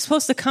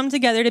supposed to come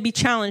together to be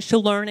challenged to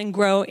learn and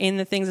grow in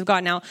the things of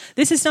God. Now,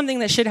 this is something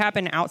that should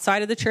happen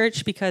outside of the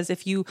church, because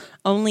if you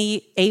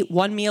only ate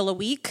one meal a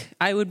week,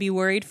 I would be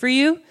worried for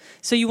you.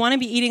 So you want to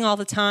be eating all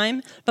the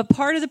time. But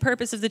part of the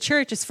purpose of the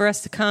church is for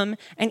us to come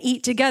and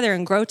eat together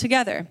and grow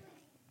together.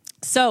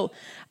 So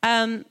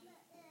now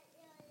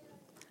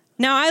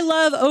I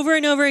love over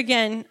and over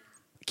again.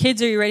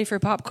 Kids, are you ready for a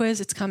pop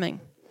quiz? It's coming.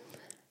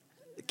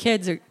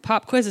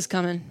 Pop quiz is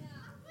coming.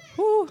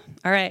 Woo.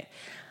 All right.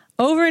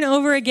 Over and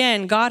over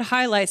again, God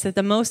highlights that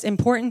the most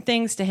important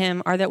things to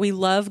him are that we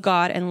love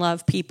God and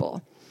love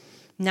people.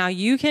 Now,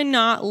 you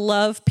cannot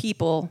love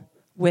people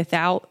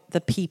without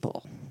the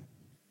people.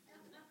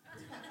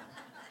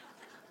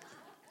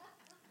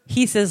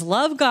 He says,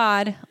 love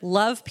God,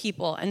 love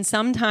people. And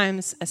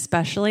sometimes,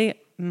 especially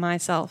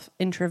myself,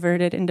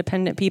 introverted,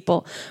 independent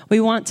people, we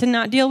want to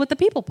not deal with the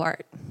people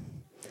part.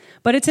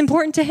 But it's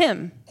important to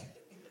him.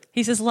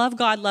 He says, love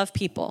God, love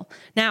people.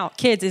 Now,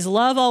 kids, is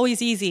love always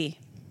easy?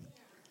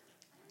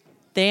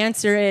 The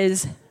answer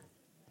is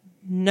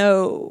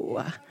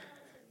no.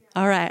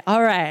 All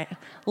right.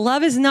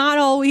 Love is not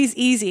always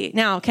easy.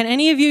 Now, can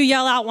any of you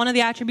yell out one of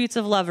the attributes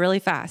of love really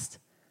fast?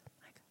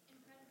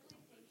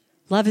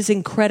 Love is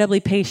incredibly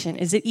patient.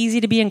 Is it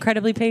easy to be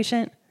incredibly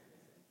patient?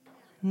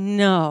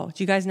 No.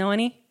 Do you guys know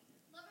any?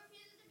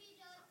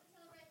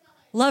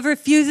 Love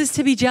refuses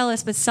to be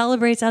jealous, but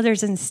celebrates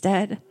others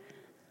instead.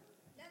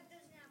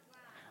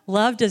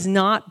 Love does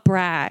not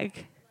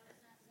brag.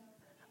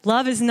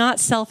 Love is not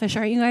selfish.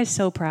 Aren't you guys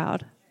so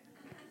proud?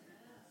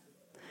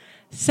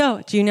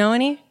 So, do you know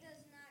any?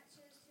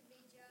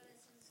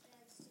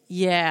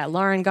 Yeah,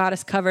 Lauren got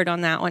us covered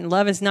on that one.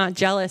 Love is not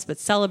jealous, but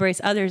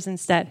celebrates others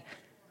instead.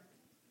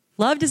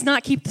 Love does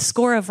not keep the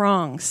score of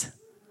wrongs.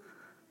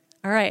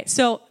 All right,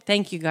 so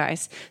thank you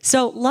guys.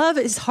 So love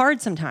is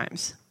hard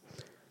sometimes.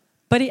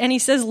 And he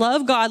says,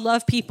 love God,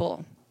 love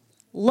people.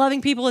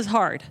 Loving people is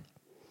hard.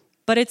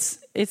 But it's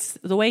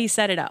the way he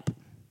set it up.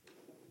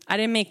 I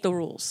didn't make the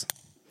rules.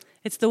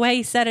 It's the way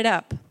he set it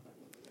up.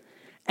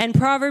 And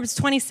Proverbs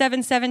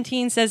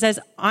 27:17 says, as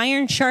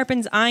iron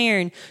sharpens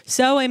iron,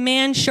 so a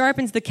man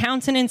sharpens the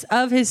countenance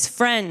of his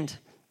friend.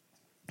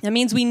 That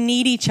means we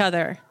need each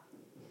other.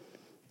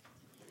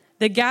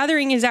 The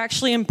gathering is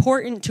actually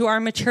important to our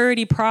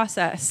maturity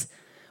process.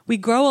 We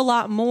grow a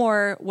lot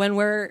more when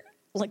we're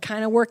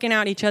kind of working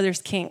out each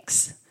other's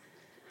kinks.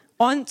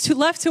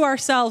 Left to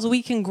ourselves,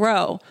 we can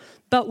grow.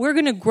 But we're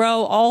going to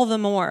grow all the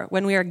more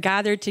when we are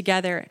gathered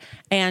together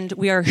and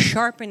we are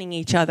sharpening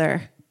each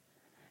other.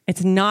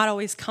 It's not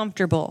always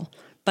comfortable,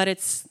 but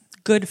it's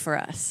good for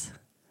us.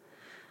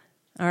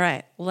 All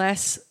right,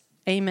 less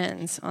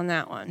amens on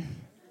that one.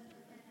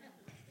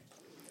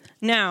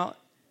 Now,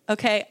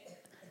 okay,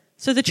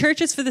 so the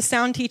church is for the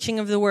sound teaching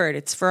of the word.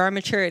 It's for our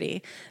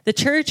maturity. The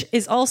church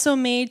is also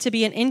made to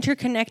be an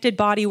interconnected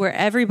body where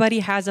everybody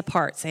has a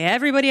part. Say,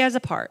 everybody has a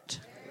part.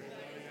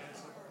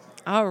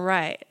 All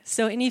right.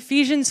 So in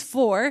Ephesians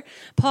 4,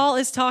 Paul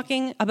is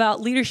talking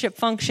about leadership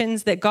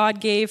functions that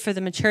God gave for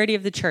the maturity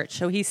of the church.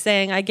 So he's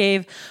saying, I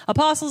gave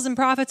apostles and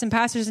prophets and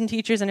pastors and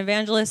teachers and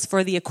evangelists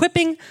for the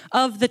equipping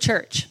of the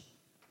church.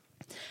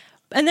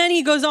 And then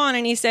he goes on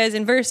and he says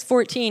in verse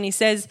 14, he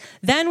says,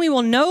 then we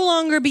will no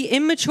longer be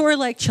immature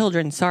like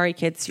children. Sorry,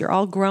 kids, you're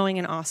all growing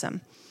and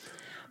awesome.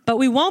 But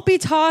we won't be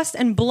tossed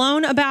and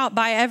blown about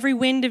by every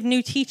wind of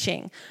new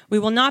teaching. We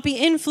will not be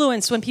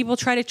influenced when people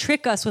try to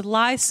trick us with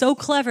lies so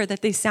clever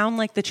that they sound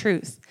like the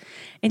truth.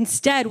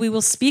 Instead, we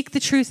will speak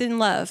the truth in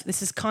love.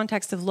 This is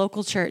context of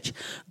local church,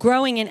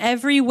 growing in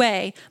every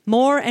way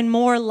more and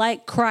more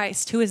like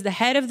Christ, who is the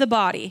head of the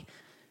body,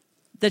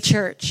 the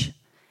church.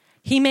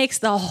 He makes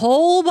the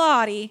whole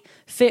body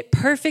fit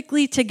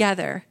perfectly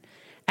together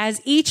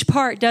as each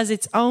part does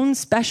its own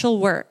special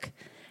work.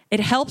 It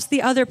helps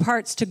the other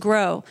parts to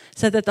grow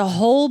so that the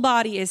whole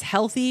body is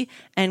healthy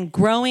and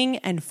growing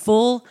and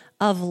full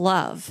of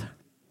love.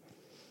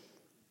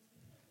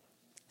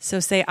 So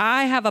say,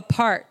 I have a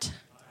part.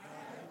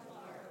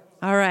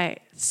 All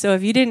right. So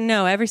if you didn't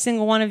know, every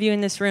single one of you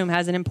in this room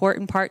has an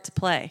important part to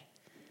play.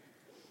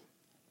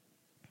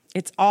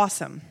 It's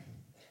awesome.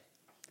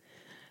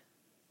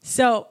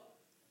 So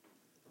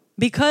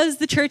because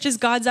the church is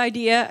God's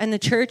idea and the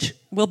church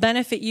will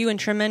benefit you in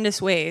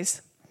tremendous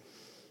ways,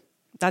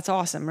 that's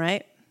awesome,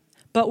 right?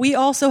 But we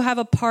also have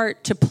a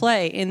part to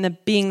play in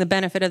being the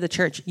benefit of the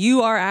church.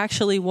 You are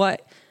actually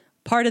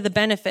part of the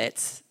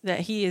benefits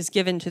that he has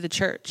given to the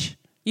church.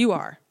 You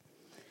are.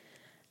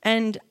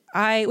 And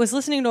I was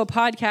listening to a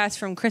podcast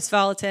from Chris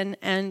Vallotton,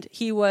 and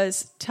he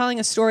was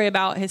telling a story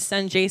about his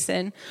son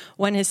Jason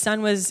when his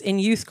son was in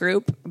youth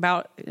group,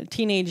 about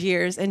teenage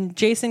years. And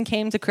Jason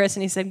came to Chris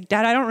and he said,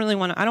 Dad, I don't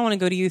want to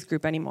go to youth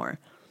group anymore.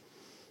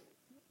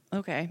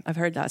 Okay, I've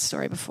heard that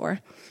story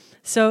before.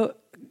 So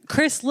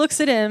Chris looks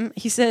at him.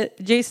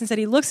 Jason said,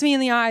 he looks me in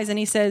the eyes and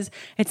he says,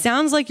 it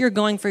sounds like you're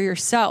going for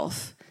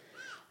yourself.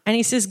 And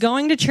he says,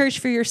 going to church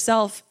for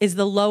yourself is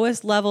the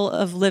lowest level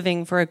of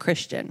living for a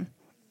Christian.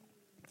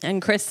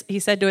 And Chris, he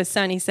said to his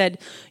son, he said,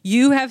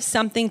 you have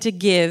something to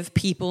give.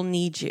 People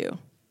need you.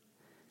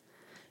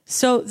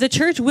 So the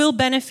church will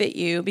benefit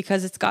you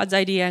because it's God's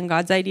idea and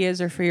God's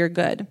ideas are for your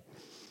good.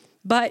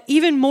 But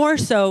even more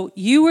so,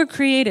 you were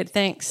created,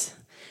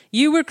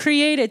 you were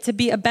created to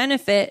be a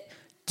benefit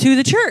to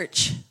the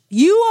church.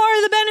 You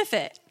are the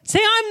benefit. Say,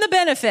 I'm the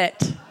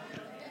benefit.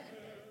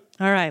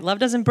 All right, love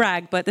doesn't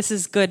brag, but this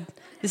is good.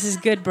 This is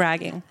good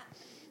bragging.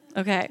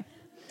 Okay.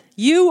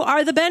 You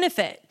are the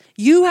benefit.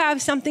 You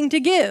have something to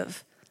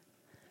give.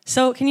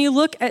 So can you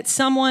look at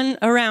someone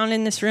around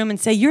in this room and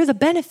say, you're the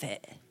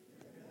benefit?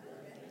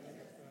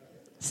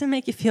 Does it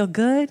make you feel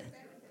good?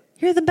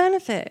 You're the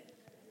benefit.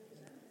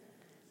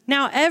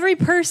 Now, every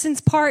person's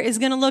part is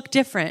going to look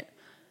different.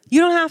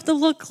 You don't have to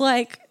look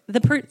like the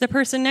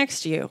person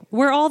next to you.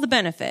 We're all the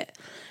benefit.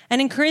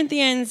 And in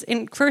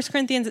 1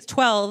 Corinthians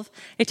 12,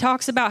 it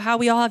talks about how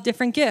we all have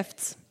different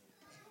gifts.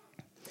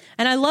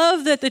 And I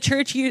love that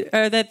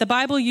that the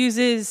Bible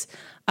uses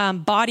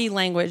body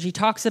language. He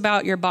talks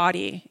about your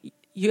body.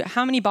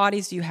 How many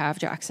bodies do you have,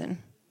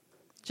 Jackson?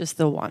 Just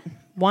the one.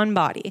 One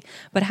body.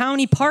 But how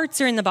many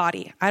parts are in the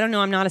body? I don't know.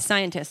 I'm not a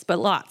scientist, but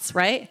lots,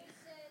 right?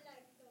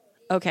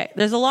 Okay.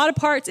 There's a lot of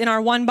parts in our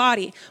one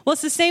body. Well,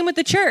 it's the same with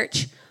the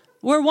church.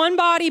 We're one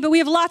body, but we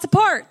have lots of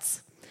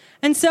parts.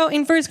 And so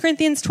in 1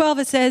 Corinthians 12,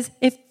 it says,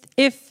 if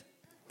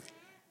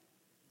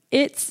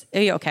it's,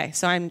 okay,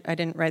 so I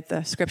didn't write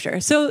the scripture.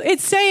 So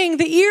it's saying,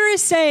 the ear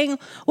is saying,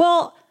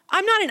 well,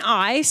 I'm not an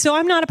eye, so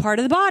I'm not a part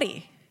of the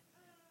body.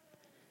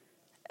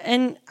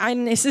 And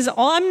it says,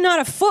 oh, I'm not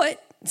a foot,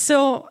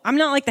 so I'm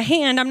not like the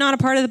hand, I'm not a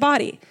part of the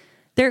body.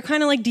 They're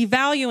kind of like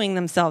devaluing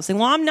themselves, saying,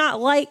 well, I'm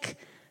not like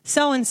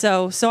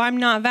so-and-so, so I'm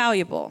not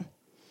valuable.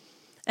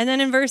 And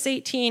then in verse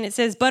 18, it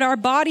says, but our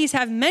bodies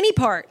have many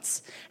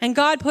parts, and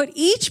God put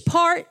each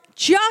part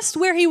just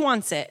where he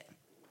wants it.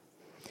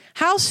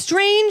 How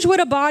strange would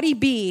a body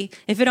be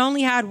if it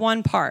only had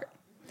one part?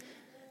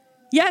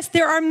 Yes,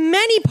 there are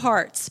many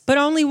parts, but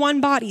only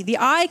one body. The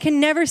eye can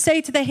never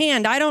say to the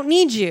hand, I don't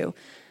need you.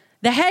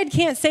 The head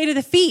can't say to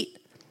the feet,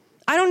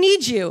 I don't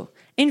need you.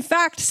 In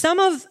fact,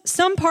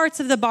 some parts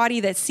of the body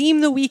that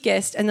seem the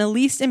weakest and the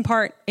least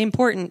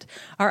important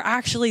are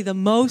actually the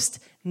most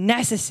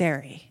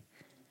necessary.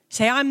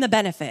 Say, I'm the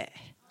benefit.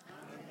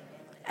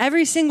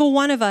 Every single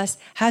one of us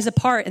has a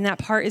part, and that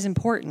part is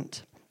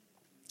important.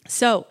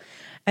 So,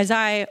 as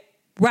I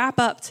wrap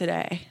up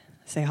today,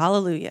 say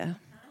hallelujah.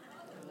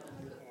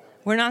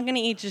 We're not going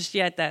to eat just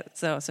yet,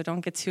 so don't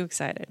get too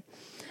excited.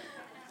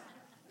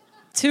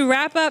 To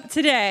wrap up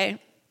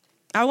today,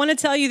 I want to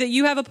tell you that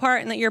you have a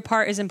part and that your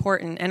part is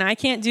important. And I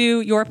can't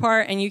do your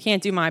part and you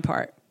can't do my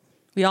part.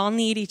 We all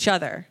need each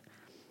other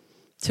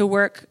to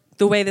work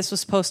the way this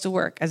was supposed to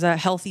work as a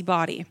healthy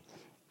body.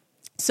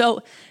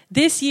 So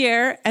this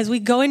year, as we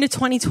go into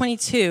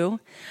 2022,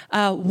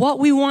 what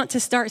we want to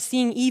start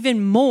seeing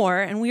even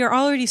more, and we are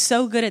already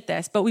so good at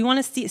this, but we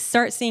want to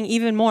start seeing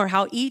even more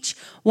how each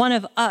one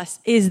of us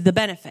is the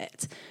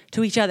benefit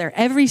to each other.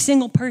 Every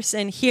single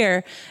person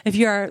here, if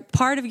you're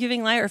part of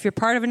Giving Light or if you're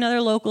part of another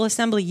local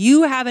assembly,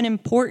 you have an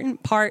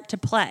important part to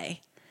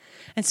play.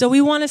 And so we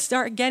want to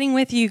start getting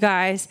with you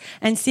guys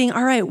and seeing,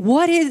 all right,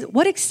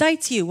 what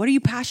excites you? What are you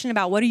passionate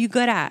about? What are you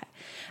good at?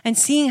 And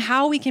seeing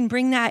how we can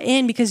bring that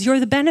in, because you're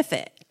the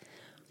benefit.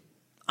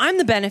 I'm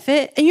the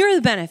benefit and you're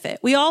the benefit.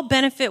 We all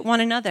benefit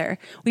one another.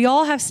 We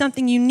all have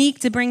something unique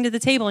to bring to the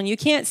table. And you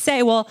can't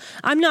say, well,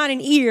 I'm not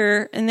an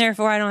ear and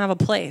therefore I don't have a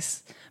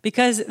place.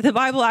 Because the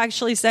Bible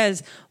actually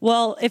says,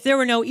 well, if there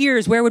were no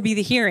ears, where would be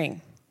the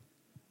hearing?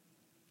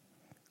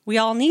 We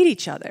all need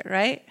each other,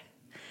 right?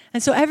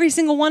 And so every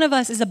single one of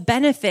us is a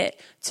benefit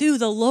to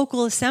the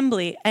local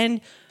assembly. And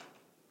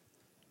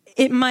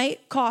it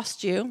might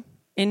cost you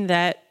in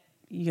that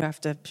you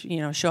have to,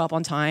 show up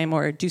on time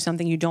or do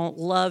something you don't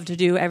love to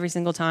do every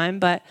single time,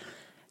 but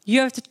you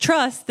have to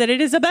trust that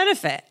it is a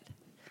benefit.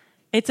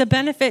 It's a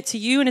benefit to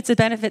you and it's a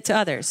benefit to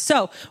others.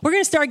 So we're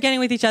going to start getting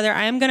with each other.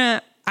 I am going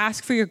to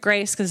ask for your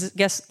grace because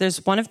guess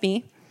there's one of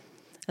me.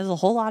 There's a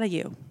whole lot of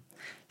you.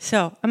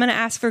 So I'm going to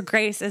ask for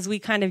grace as we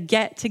kind of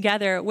get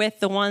together with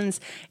the ones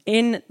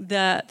in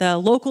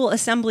the local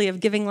assembly of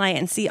Giving Light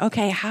and see,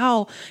 okay,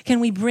 how can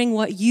we bring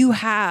what you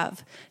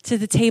have to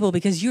the table?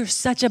 Because you're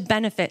such a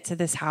benefit to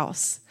this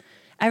house.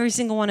 Every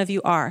single one of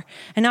you are.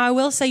 And now I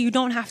will say you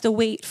don't have to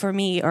wait for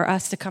me or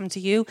us to come to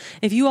you.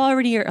 If you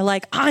already are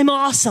like, I'm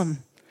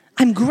awesome,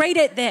 I'm great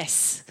at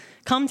this,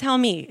 come tell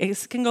me.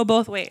 It can go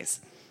both ways.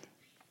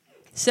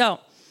 So,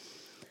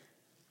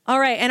 all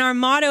right, and our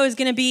motto is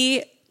going to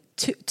be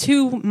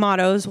two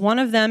mottos. One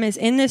of them is,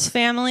 in this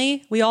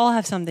family, we all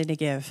have something to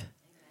give.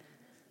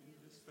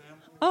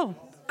 Oh,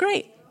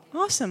 great.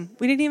 Awesome.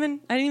 I didn't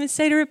even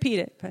say to repeat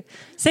it, but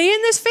say,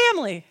 in this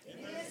family,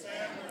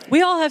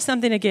 we all have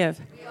something to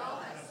give.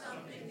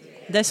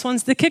 This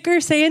one's the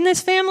kicker. Say, in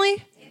this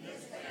family,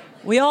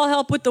 we all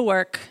help with the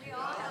work.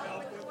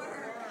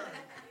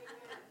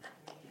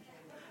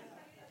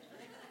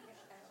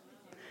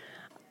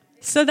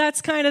 So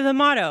that's kind of the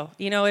motto.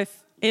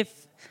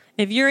 If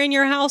If you're in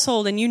your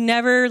household and you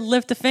never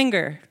lift a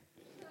finger,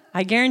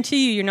 I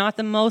guarantee you're not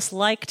the most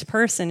liked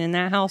person in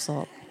that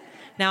household.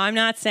 Now, I'm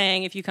not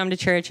saying if you come to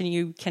church and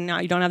you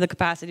don't have the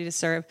capacity to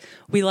serve,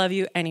 we love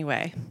you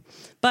anyway.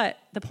 But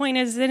the point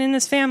is that in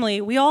this family,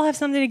 we all have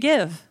something to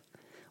give.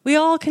 We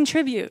all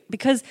contribute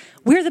because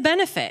we're the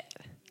benefit.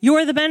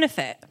 You're the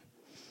benefit.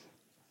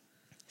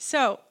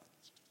 So,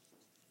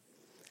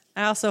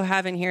 I also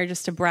have in here,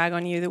 just to brag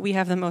on you, that we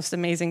have the most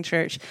amazing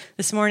church.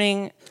 This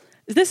morning,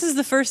 this is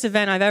the first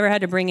event I've ever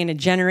had to bring in a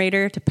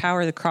generator to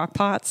power the crock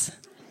pots.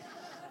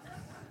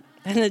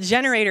 And the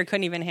generator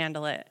couldn't even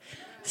handle it.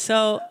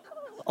 So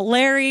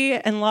Larry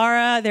and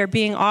Laura, they're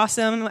being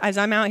awesome. As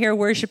I'm out here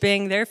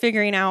worshiping, they're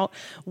figuring out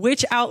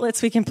which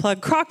outlets we can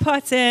plug crock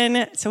pots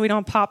in so we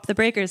don't pop the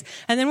breakers.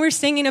 And then we're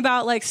singing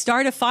about, like,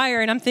 start a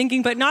fire. And I'm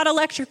thinking, but not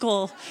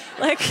electrical.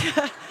 Like,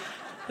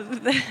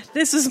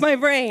 this is my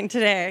brain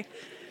today.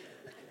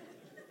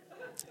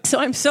 So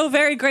I'm so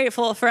very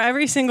grateful for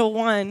every single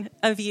one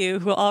of you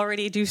who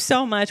already do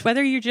so much.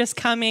 Whether you're just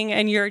coming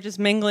and you're just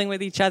mingling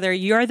with each other,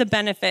 you're the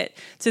benefit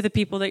to the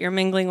people that you're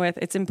mingling with.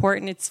 It's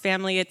important. It's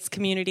family. It's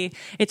community.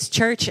 It's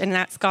church, and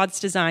that's God's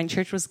design.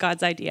 Church was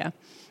God's idea.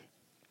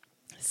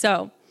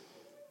 So,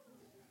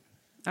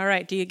 all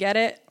right, do you get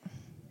it?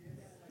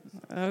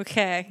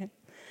 Okay.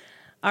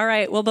 All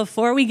right, well,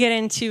 before we get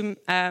into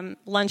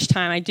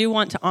lunchtime, I do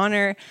want to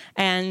honor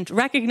and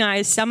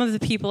recognize some of the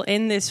people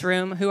in this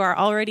room who are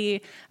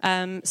already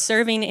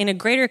serving in a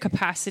greater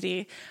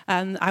capacity.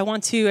 I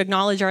want to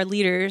acknowledge our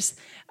leaders.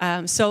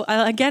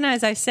 Again,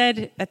 as I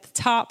said at the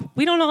top,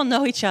 we don't all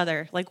know each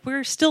other. Like,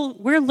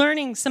 we're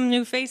learning some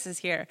new faces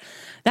here.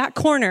 That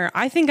corner,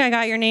 I think I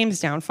got your names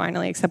down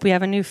finally, except we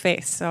have a new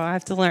face, so I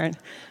have to learn.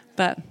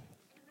 But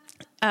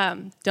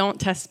don't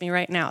test me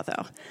right now,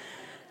 though.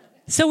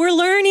 So we're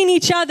learning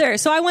each other.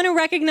 So I want to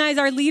recognize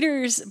our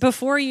leaders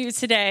before you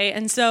today.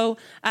 And so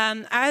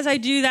as I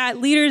do that,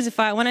 leaders,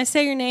 when I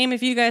say your name,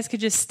 if you guys could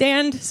just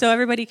stand so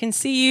everybody can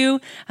see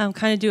you,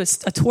 kind of do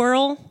a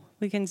twirl.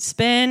 We can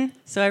spin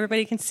so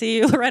everybody can see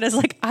you. Loretta's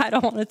like, I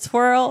don't want to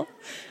twirl.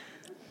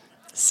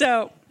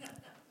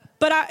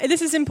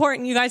 This is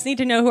important. You guys need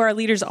to know who our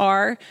leaders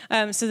are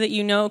so that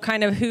you know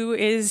kind of who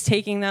is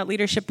taking that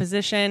leadership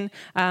position,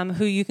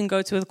 who you can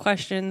go to with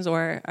questions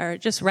or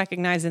just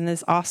recognizing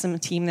this awesome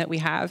team that we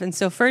have. And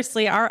so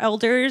firstly, our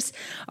elders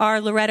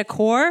are Loretta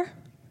Core,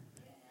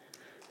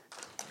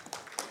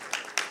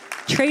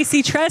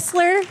 Tracy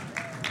Tressler,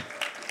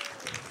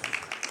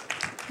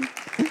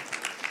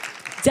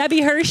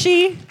 Debbie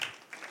Hershey,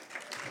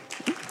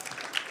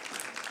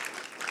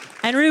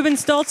 and Ruben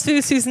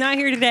Stoltzfus, who's not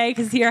here today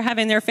because they are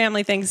having their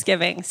family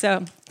Thanksgiving.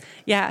 So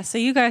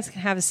you guys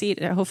can have a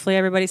seat. Hopefully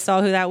everybody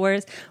saw who that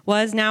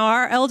was. Now,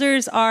 our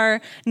elders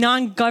are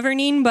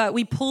non-governing, but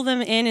we pull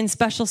them in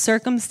special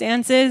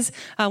circumstances,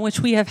 which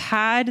we have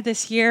had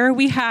this year.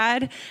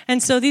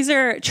 And so these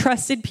are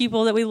trusted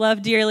people that we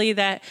love dearly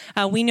that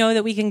we know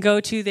that we can go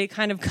to. They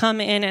kind of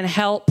come in and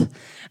help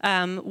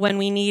when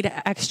we need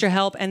extra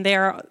help, and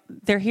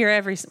they're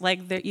here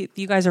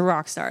you guys are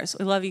rock stars.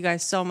 We love you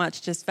guys so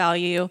much. Just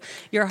value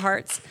your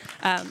hearts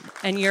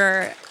and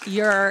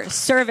your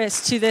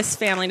service to this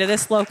family, to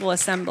this local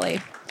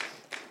assembly.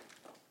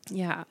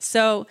 Yeah.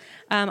 So,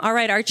 all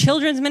right, our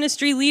children's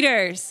ministry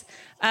leaders.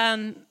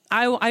 I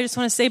just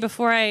want to say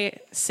before I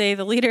say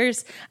the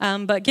leaders,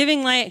 but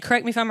Giving Light,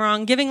 correct me if I'm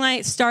wrong, Giving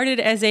Light started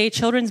as a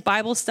children's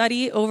Bible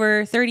study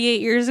over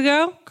 38 years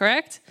ago,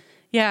 correct?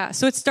 Yeah,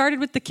 so it started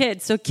with the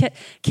kids. So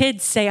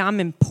kids say, I'm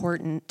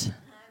important.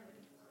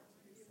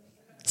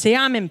 Say,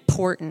 I'm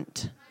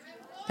important.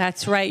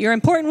 That's right, you're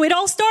important. It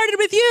all started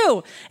with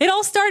you. It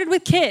all started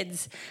with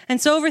kids. And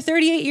so over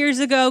 38 years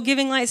ago,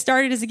 Giving Light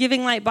started as a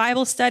Giving Light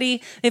Bible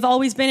study. They've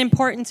always been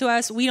important to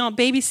us. We don't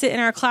babysit in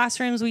our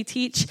classrooms. We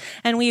teach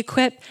and we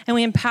equip and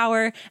we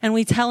empower and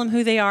we tell them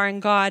who they are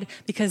in God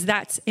because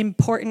that's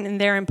important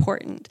and they're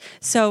important.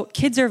 So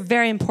kids are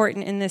very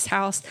important in this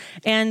house.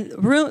 And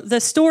the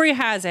story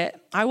has it,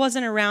 I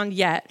wasn't around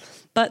yet,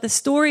 but the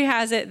story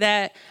has it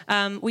that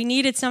we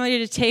needed somebody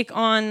to take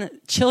on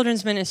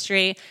children's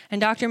ministry. And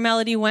Dr.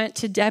 Melody went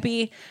to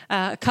Debbie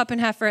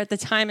Kuppenheffer at the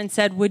time and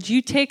said, would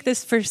you take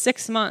this for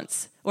 6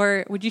 months?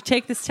 Or would you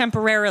take this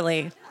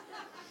temporarily?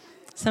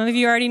 Some of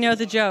you already know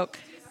the joke.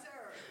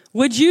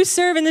 Would you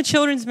serve in the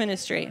children's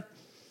ministry?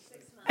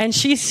 And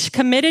she's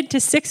committed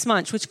to 6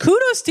 months, which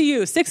kudos to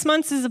you. 6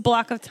 months is a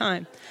block of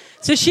time.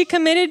 So she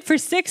committed for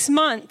 6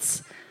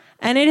 months.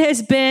 And it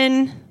has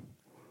been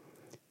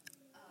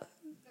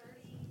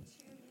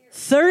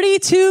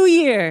 32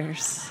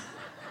 years.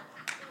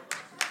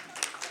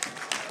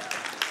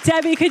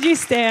 Debbie, could you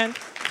stand?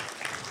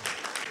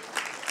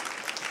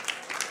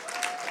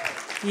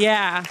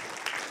 Yeah.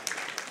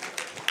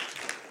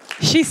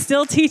 She's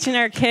still teaching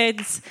our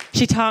kids.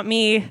 She taught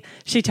me.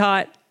 She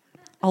taught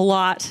a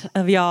lot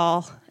of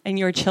y'all and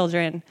your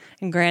children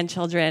and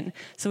grandchildren.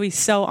 So we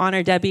so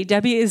honor Debbie.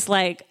 Debbie is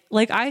like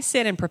I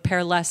sit and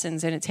prepare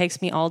lessons and it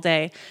takes me all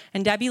day.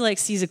 And Debbie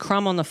sees a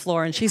crumb on the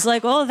floor and she's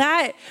like, oh,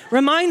 that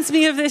reminds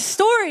me of this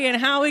story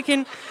and how we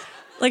can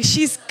Like,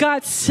 she's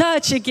got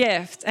such a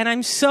gift, and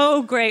I'm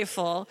so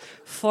grateful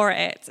for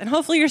it. And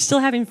hopefully you're still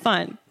having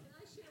fun.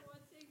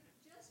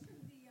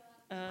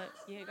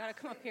 You got to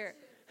come up here.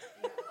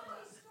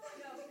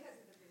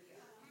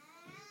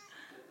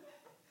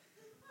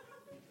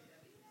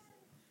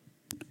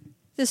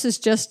 This is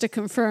just to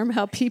confirm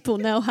how people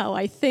know how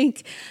I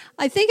think.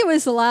 I think it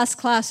was the last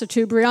class or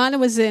two Brianna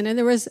was in, and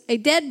there was a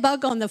dead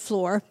bug on the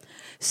floor.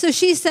 So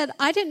she said,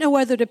 I didn't know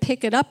whether to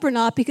pick it up or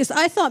not because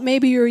I thought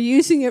maybe you were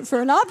using it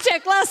for an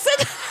object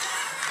lesson.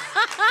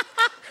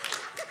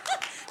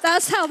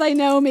 That's how they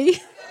know me.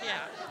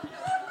 Yeah.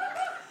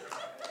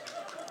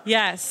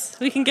 Yes,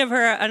 we can give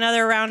her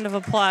another round of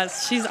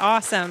applause. She's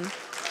awesome.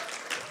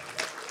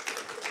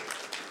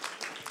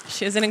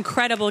 She has an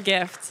incredible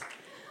gift.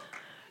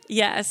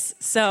 Yes,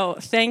 so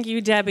thank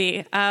you,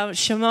 Debbie.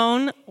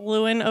 Shimon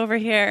Lewin over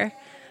here.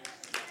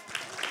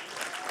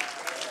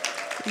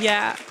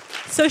 Yeah.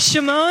 So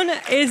Shimon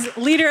is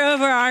leader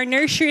over our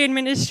nursery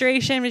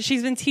administration, but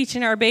she's been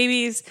teaching our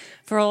babies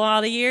for a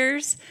lot of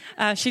years.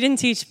 She didn't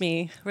teach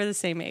me. We're the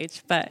same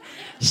age, but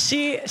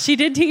she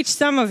did teach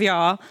some of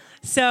y'all.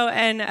 So,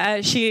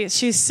 and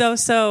she's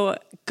so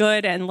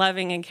good and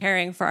loving and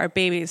caring for our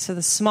babies, so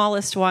the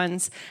smallest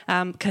ones,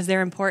 because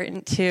they're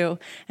important too.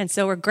 And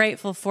so we're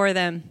grateful for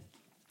them.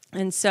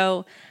 And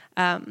so,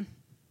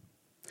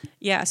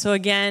 so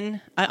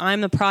again,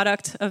 I'm the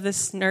product of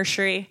this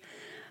nursery.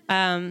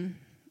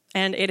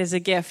 And it is a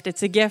gift.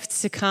 It's a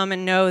gift to come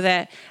and know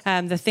that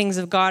the things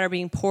of God are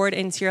being poured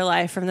into your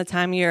life from the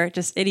time you're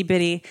just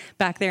itty-bitty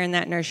back there in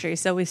that nursery.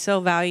 So we so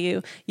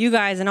value you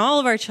guys and all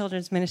of our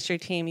children's ministry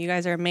team. You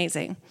guys are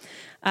amazing.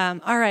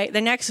 All right,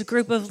 the next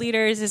group of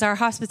leaders is our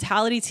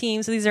hospitality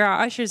team. So these are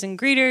our ushers and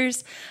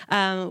greeters.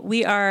 How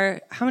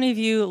many of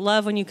you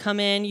love when you come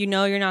in, you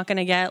know you're not going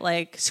to get,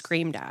 like,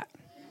 screamed at,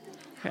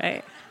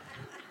 right?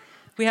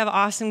 We have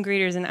awesome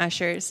greeters and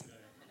ushers.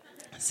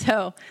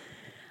 So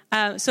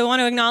I want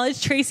to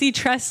acknowledge Tracy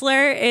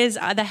Tressler is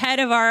the head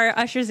of our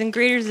ushers and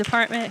greeters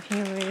department.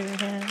 Can you wave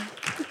again?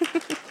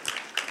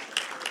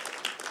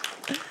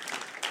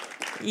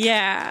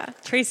 Yeah,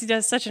 Tracy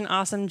does such an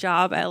awesome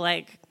job at,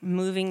 like,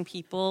 moving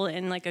people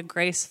in, like, a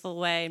graceful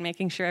way and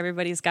making sure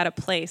everybody's got a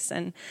place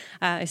and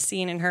is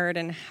seen and heard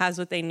and has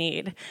what they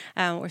need.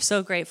 We're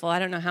so grateful. I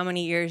don't know how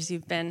many years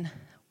you've been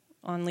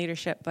on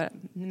leadership, but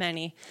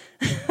many.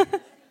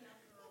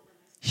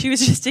 She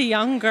was just a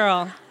young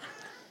girl.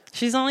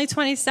 She's only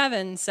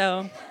 27,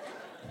 so.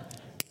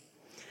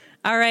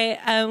 All right,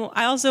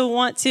 I also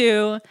want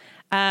to,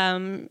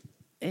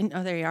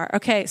 there you are.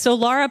 Okay, so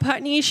Laura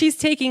Putney, she's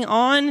taking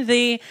on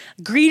the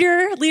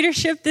greeter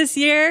leadership this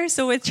year,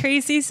 so with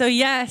Tracy, so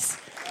yes.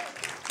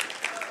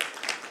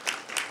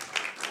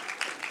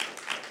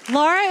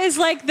 Laura is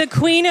like the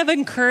queen of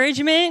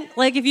encouragement.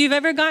 Like, if you've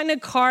ever gotten a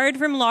card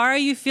from Laura,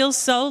 you feel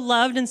so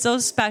loved and so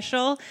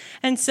special.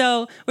 And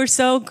so we're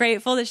so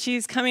grateful that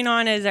she's coming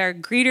on as our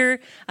greeter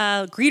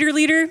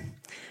leader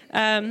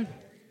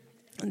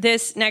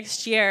this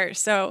next year.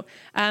 So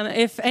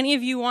if any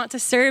of you want to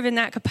serve in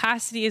that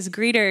capacity as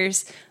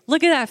greeters,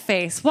 look at that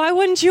face. Why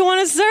wouldn't you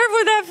want to serve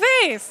with that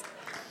face?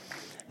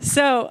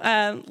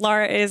 So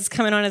Laura is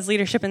coming on as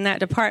leadership in that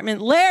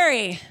department.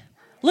 Larry,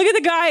 look at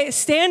the guy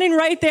standing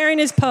right there in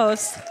his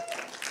post.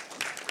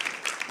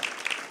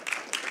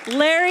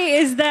 Larry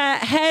is the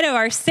head of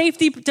our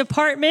safety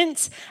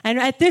department, and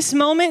at this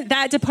moment,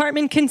 that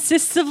department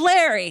consists of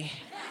Larry.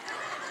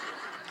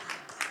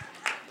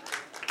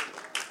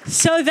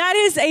 So that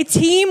is a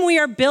team we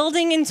are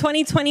building in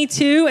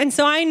 2022, and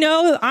so I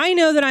know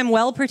that I'm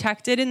well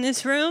protected in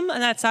this room,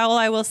 and that's all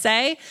I will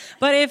say.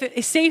 But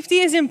if safety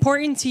is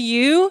important to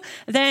you,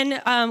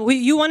 then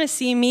you want to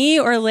see me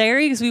or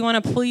Larry, because we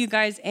want to pull you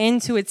guys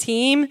into a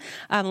team.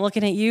 I'm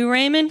looking at you,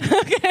 Raymond.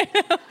 Okay.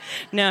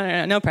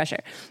 No pressure.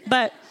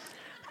 But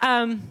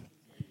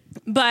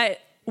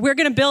we're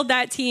going to build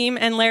that team,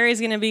 and Larry's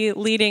going to be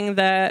leading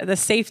the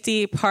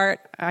safety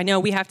part. I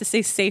know we have to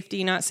say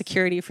safety, not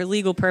security, for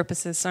legal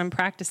purposes, so I'm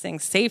practicing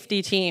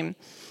safety team.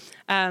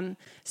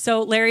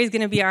 So Larry's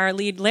going to be our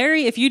lead.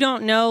 Larry, if you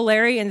don't know,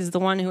 Larry is the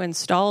one who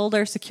installed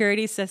our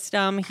security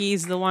system.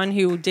 He's the one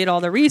who did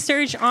all the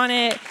research on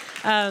it.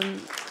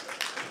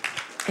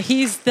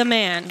 He's the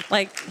man.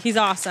 Like, he's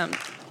awesome.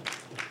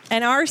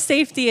 And our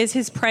safety is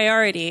his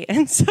priority.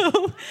 And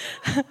so,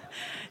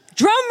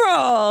 drum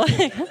roll!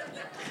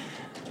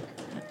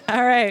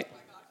 All right.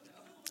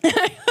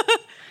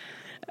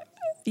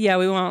 Yeah,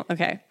 we won't.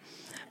 Okay.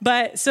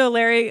 But so,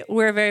 Larry,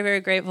 we're very, very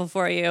grateful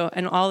for you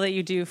and all that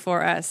you do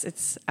for us.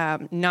 It's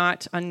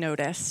not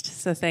unnoticed,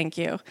 so thank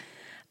you.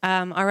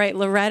 All right,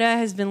 Loretta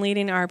has been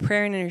leading our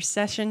prayer and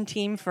intercession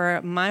team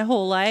for my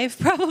whole life,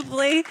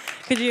 probably.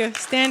 Could you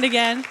stand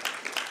again?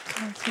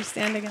 Could you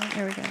stand again?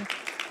 Here we go.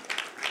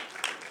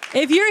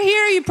 If you're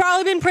here, you've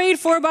probably been prayed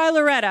for by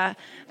Loretta.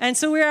 And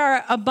so we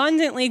are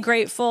abundantly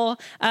grateful.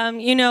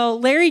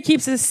 Larry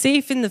keeps us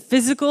safe in the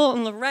physical,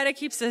 and Loretta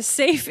keeps us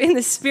safe in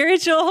the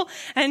spiritual.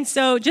 And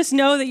so just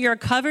know that you're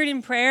covered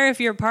in prayer. If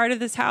you're a part of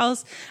this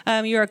house,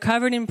 you are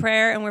covered in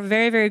prayer. And we're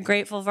very, very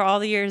grateful for all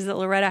the years that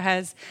Loretta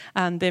has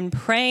been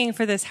praying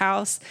for this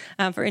house,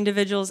 for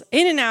individuals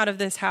in and out of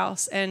this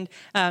house. And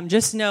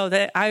just know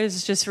that I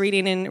was just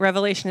reading in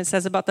Revelation, it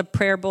says about the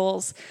prayer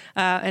bowls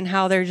and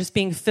how they're just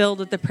being filled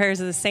with the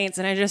prayers of the saints.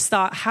 And I just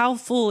thought, how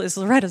full is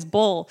Loretta's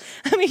bowl?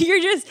 I mean,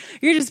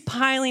 you're just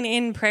piling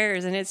in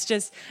prayers, and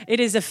it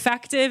is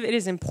effective, it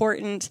is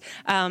important,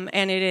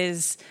 and it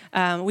is,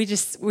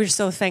 we're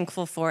so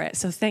thankful for it.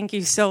 So thank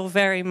you so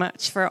very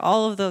much for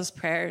all of those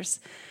prayers.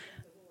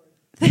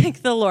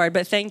 Thank the Lord,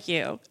 but thank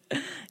you.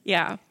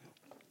 Yeah.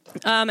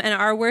 And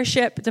our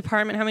worship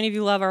department, how many of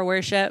you love our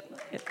worship?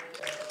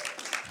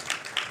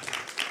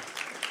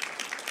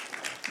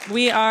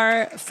 We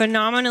are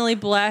phenomenally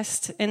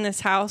blessed in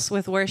this house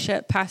with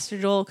worship. Pastor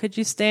Joel, could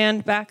you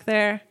stand back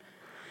there?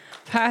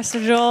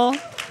 Pastor Joel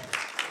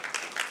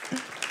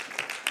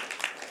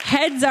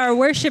heads our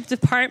worship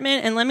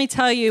department, and let me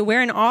tell you,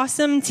 we're an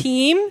awesome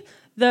team.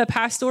 The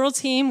pastoral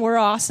team, we're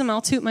awesome.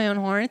 I'll toot my own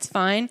horn, it's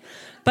fine.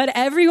 But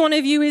every one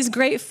of you is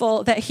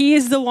grateful that he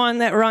is the one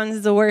that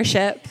runs the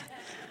worship,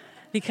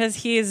 because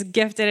he is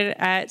gifted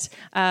at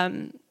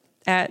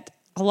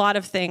a lot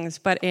of things,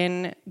 but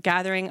in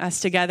gathering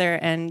us together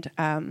and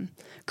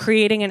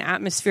creating an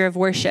atmosphere of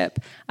worship.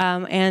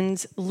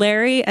 And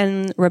Larry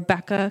and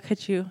Rebecca,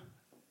 could you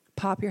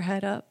pop your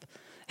head up?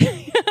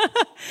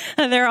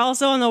 They're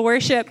also on the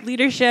worship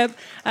leadership,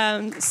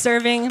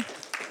 serving.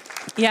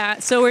 Yeah,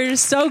 so we're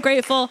just so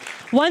grateful.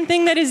 One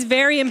thing that is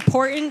very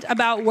important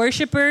about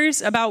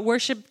worshipers, about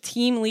worship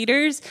team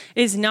leaders,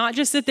 is not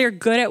just that they're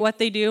good at what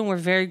they do, and we're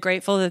very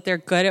grateful that they're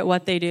good at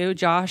what they do.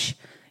 Josh,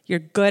 you're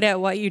good at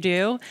what you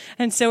do.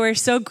 And so we're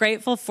so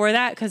grateful for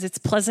that because it's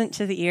pleasant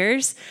to the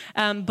ears.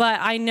 But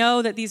I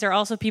know that these are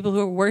also people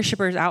who are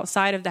worshipers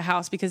outside of the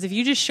house, because if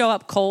you just show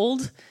up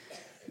cold,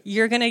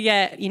 you're going to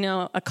get,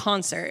 a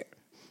concert.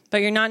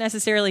 But you're not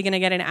necessarily going to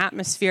get an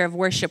atmosphere of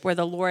worship where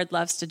the Lord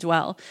loves to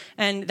dwell.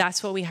 And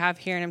that's what we have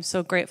here, and I'm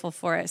so grateful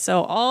for it.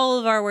 So all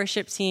of our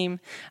worship team,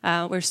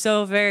 we're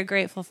so very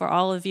grateful for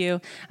all of you.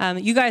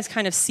 You guys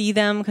kind of see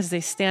them because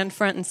they stand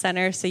front and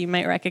center, so you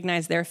might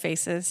recognize their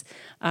faces.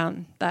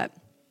 But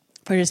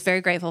we're just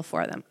very grateful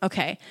for them.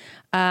 Okay.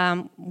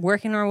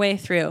 Working our way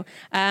through.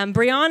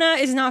 Brianna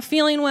is not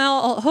feeling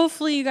well.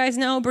 Hopefully you guys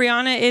know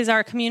Brianna is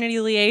our community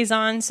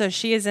liaison, so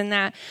she is in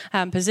that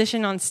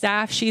position on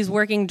staff. She's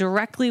working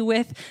directly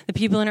with the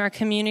people in our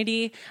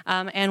community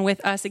and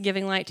with us at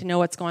Giving Light to know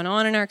what's going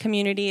on in our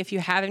community. If you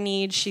have a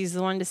need, she's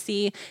the one to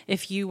see.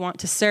 If you want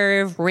to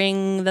serve,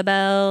 ring the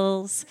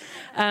bells.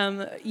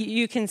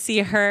 You can see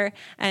her,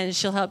 and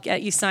she'll help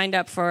get you signed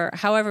up for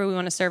however we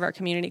want to serve our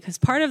community, because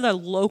part of the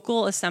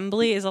local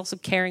assembly is also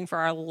caring for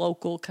our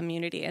local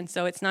community. And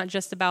so it's not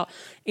just about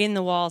in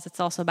the walls, it's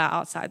also about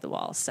outside the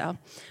walls. So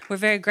we're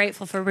very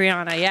grateful for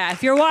Brianna. Yeah,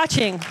 if you're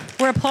watching,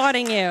 we're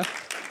applauding you.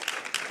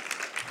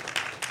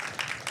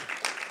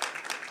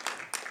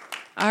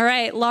 All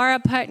right, Laura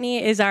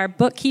Putney is our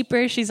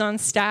bookkeeper. She's on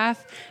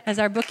staff as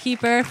our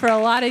bookkeeper for a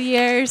lot of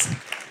years.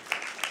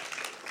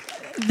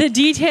 The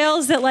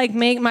details that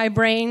make my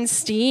brain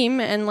steam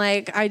and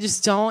I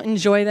just don't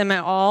enjoy them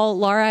at all.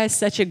 Laura has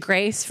such a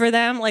grace for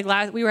them.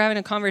 We were having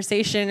a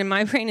conversation and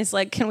my brain is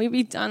can we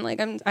be done?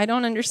 I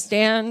don't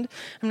understand.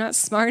 I'm not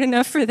smart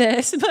enough for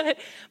this.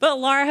 But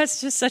Laura has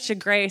just such a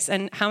grace.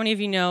 And how many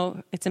of you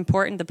know it's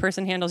important the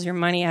person handles your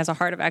money has a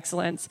heart of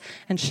excellence?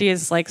 And she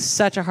is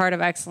such a heart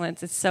of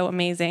excellence. It's so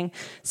amazing.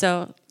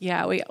 So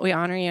yeah, we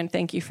honor you and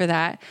thank you for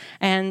that.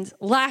 And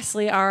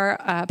lastly, our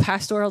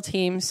pastoral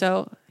team.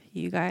 So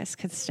you guys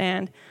could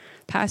stand.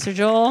 Pastor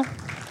Joel.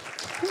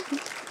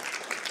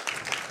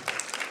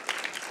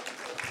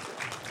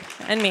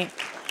 And me.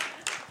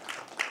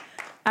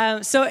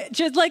 So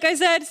just like I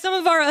said, some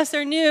of us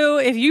are new.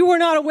 If you were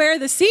not aware,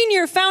 the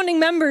senior founding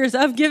members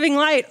of Giving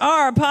Light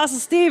are Apostle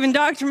Steve and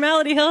Dr.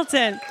 Melody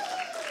Hilton.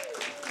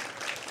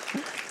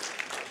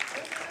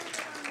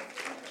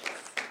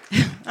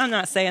 I'm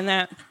not saying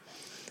that.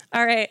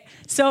 All right.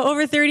 So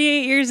over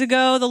 38 years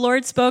ago, the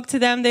Lord spoke to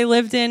them. They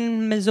lived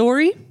in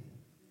Missouri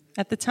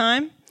at the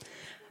time.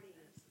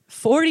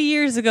 40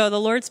 years ago, the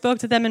Lord spoke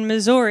to them in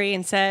Missouri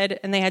and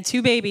said, and they had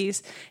 2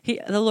 babies.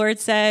 The Lord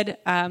said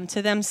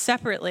to them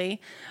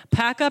separately,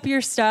 pack up your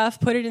stuff,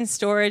 put it in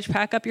storage,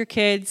 pack up your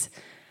kids,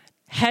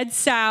 head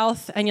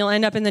south, and you'll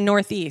end up in the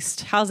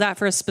Northeast. How's that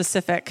for a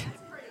specific?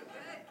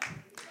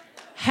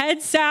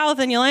 Head south,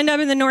 and you'll end up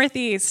in the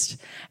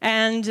Northeast.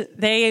 And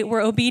they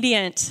were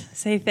obedient.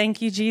 Say,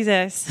 thank you,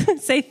 Jesus.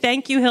 Say,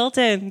 thank you,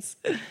 Hiltons.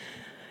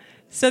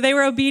 So they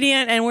were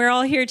obedient, and we're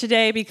all here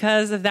today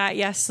because of that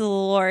yes to the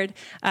Lord.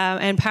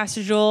 And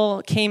Pastor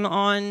Joel came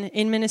on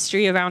in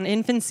ministry around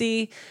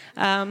infancy,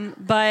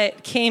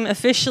 but came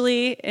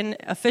officially in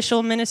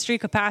official ministry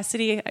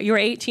capacity. You were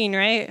 18,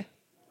 right?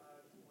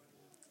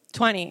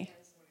 20.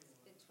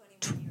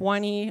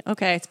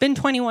 it's been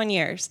 21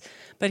 years,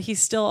 but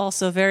he's still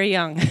also very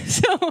young.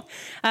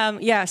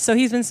 So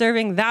he's been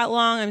serving that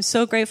long. I'm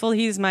so grateful.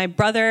 He's my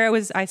brother.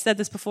 I said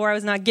this before, I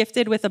was not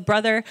gifted with a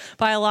brother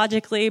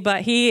biologically,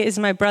 but he is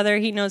my brother.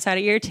 He knows how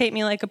to irritate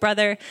me like a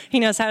brother. He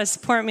knows how to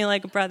support me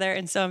like a brother.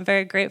 And so I'm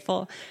very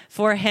grateful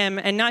for him,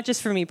 and not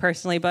just for me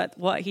personally, but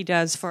what he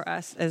does for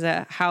us as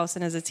a house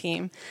and as a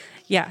team.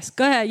 Yes,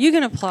 go ahead. You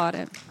can applaud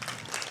him.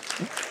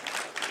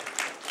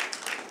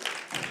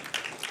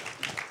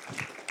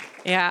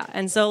 Yeah,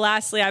 and so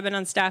lastly, I've been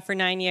on staff for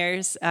 9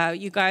 years.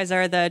 You guys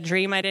are the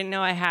dream I didn't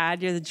know I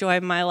had. You're the joy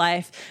of my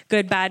life,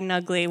 good, bad, and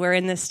ugly. We're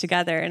in this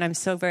together, and I'm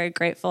so very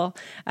grateful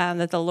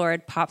that the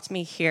Lord popped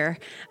me here.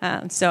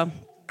 So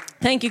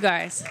thank you,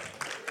 guys.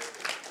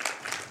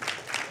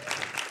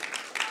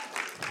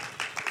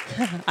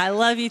 I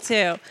love you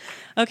too.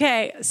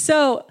 Okay,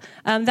 so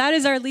that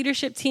is our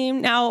leadership team.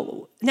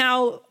 Now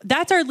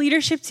that's our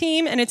leadership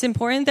team, and it's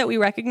important that we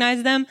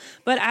recognize them.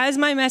 But as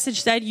my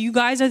message said, you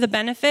guys are the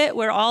benefit.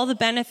 We're all the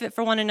benefit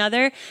for one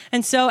another.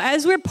 And so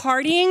as we're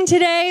partying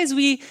today, as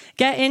we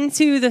get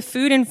into the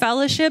food and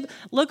fellowship,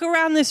 look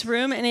around this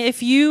room, and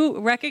if you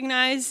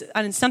recognize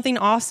something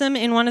awesome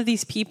in one of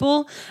these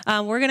people,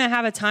 we're going to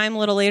have a time a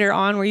little later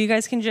on where you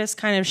guys can just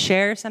kind of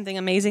share something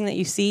amazing that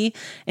you see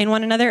in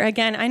one another.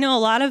 Again, I know a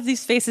lot of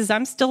these faces,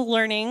 I'm still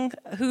learning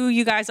who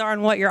you guys are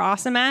and what you're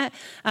awesome at.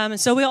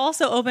 So we'll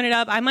also open it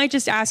up. I might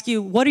just ask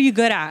you, what are you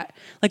good at?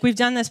 Like, we've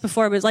done this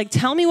before, but it's like,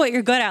 tell me what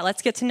you're good at.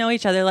 Let's get to know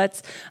each other.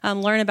 Let's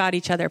learn about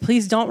each other.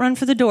 Please don't run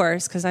for the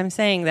doors, because I'm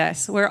saying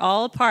this. We're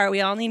all a part.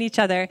 We all need each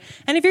other.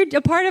 And if you're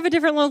a part of a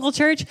different local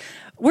church,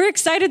 we're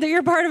excited that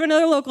you're part of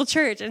another local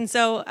church. And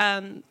so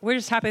we're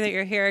just happy that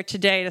you're here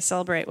today to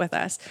celebrate with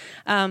us.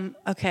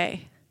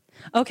 Okay,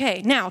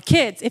 now,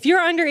 kids, if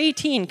you're under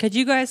 18, could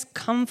you guys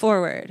come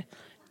forward?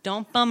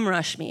 Don't bum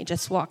rush me.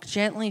 Just walk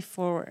gently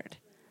forward.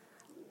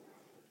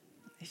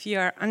 If you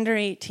are under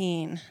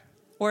 18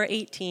 or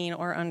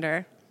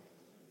under.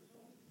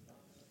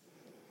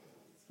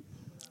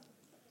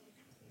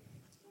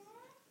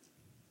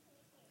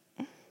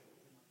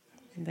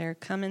 They're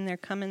coming.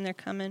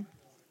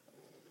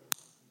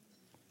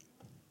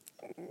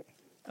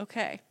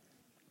 Okay.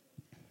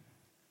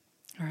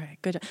 All right,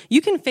 good job. You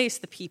can face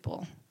the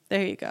people.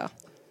 There you go.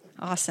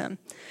 Awesome.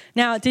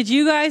 Now, did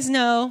you guys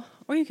know,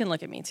 or you can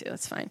look at me too,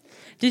 it's fine.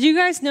 Did you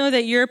guys know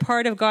that you're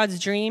part of God's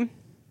dream?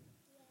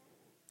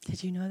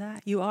 Did you know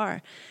that? You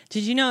are.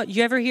 Did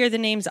you ever hear the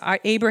names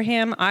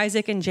Abraham,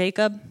 Isaac, and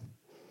Jacob?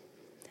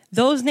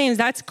 Those names,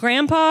 that's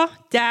grandpa,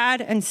 dad,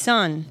 and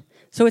son.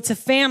 So it's a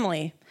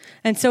family.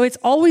 And so it's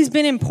always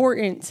been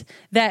important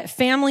that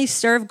families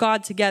serve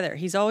God together.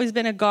 He's always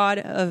been a God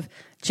of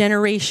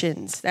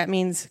generations. That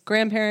means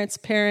grandparents,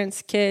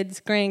 parents, kids,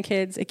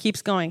 grandkids. It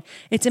keeps going.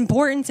 It's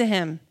important to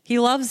him. He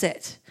loves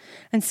it.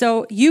 And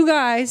so you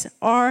guys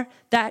are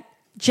that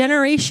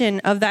generation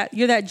of that.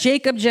 You're that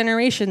Jacob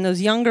generation,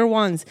 those younger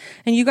ones.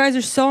 And you guys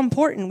are so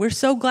important. We're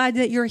so glad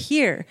that you're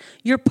here.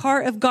 You're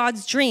part of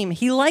God's dream.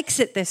 He likes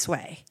it this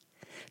way.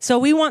 So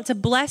we want to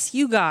bless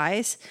you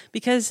guys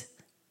because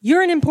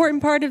you're an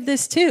important part of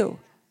this too.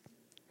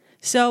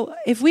 So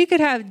if we could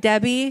have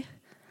Debbie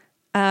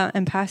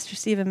and Pastor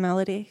Steve and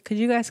Melody, could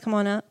you guys come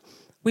on up?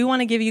 We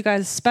want to give you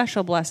guys a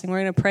special blessing.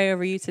 We're going to pray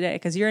over you today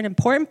because you're an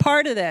important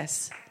part of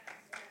this.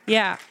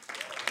 Yeah.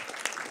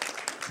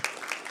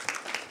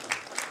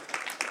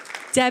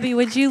 Debbie,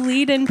 would you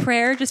lead in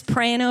prayer, just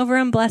praying over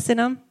them, blessing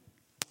them?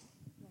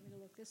 You want me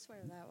to look this way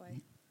or that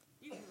way?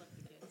 You can look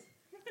at the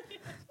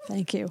kids.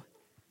 Thank you.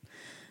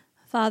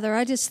 Father,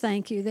 I just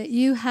thank you that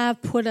you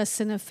have put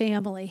us in a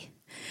family.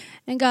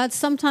 And God,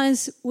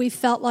 sometimes we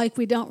felt like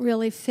we don't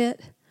really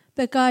fit,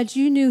 but God,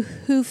 you knew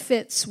who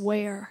fits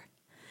where.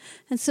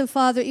 And so,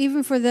 Father,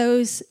 even for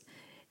those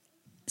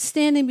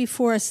standing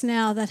before us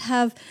now that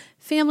have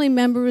family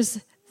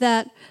members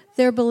that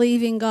they're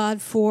believing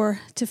God for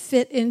to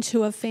fit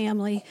into a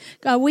family,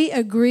 God, we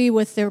agree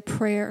with their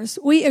prayers.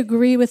 We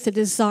agree with the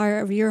desire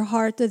of your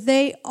heart that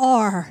they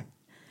are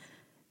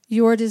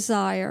your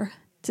desire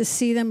to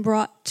see them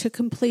brought to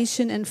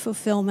completion and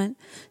fulfillment.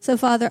 So,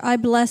 Father, I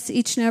bless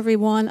each and every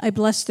one. I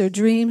bless their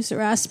dreams,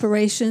 their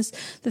aspirations,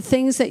 the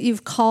things that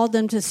you've called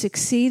them to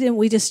succeed in.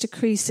 We just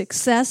decree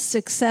success,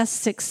 success,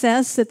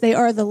 success, that they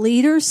are the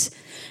leaders.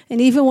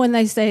 And even when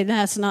they say,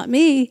 that's not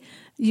me,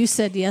 you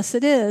said, yes,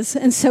 it is.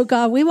 And so,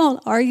 God, we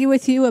won't argue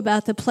with you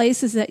about the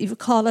places that you've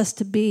called us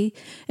to be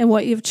and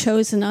what you've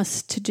chosen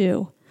us to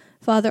do.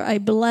 Father, I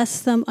bless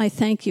them. I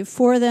thank you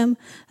for them.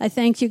 I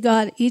thank you,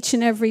 God, each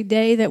and every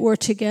day that we're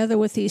together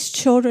with these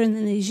children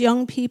and these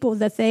young people,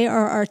 that they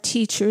are our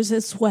teachers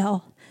as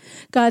well.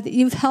 God, that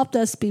you've helped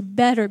us be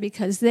better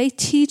because they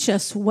teach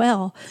us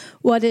well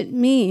what it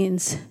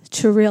means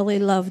to really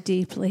love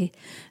deeply.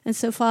 And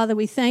so, Father,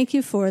 we thank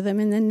you for them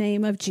in the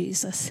name of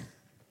Jesus.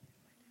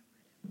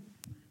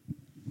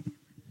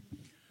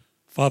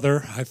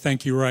 Father, I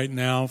thank you right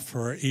now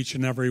for each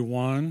and every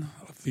one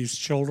of these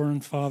children,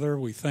 Father.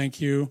 We thank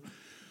you,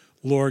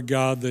 Lord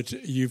God, that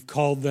you've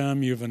called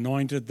them, you've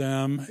anointed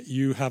them,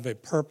 you have a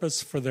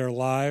purpose for their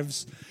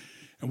lives.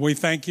 And we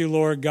thank you,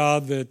 Lord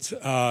God,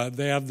 that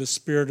they have the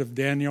spirit of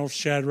Daniel,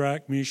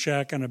 Shadrach,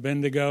 Meshach, and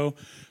Abednego.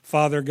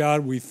 Father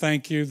God, we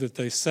thank you that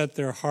they set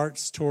their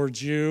hearts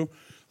towards you.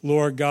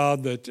 Lord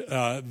God,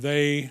 that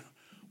they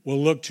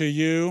will look to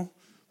you,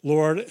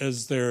 Lord,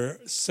 as their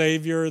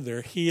Savior,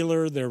 their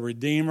healer, their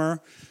Redeemer.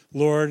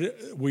 Lord,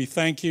 we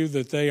thank you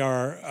that they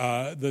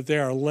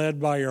are led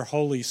by your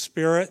Holy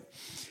Spirit.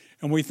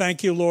 And we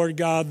thank you, Lord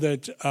God,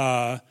 that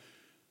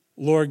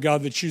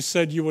you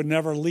said you would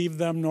never leave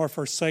them nor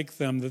forsake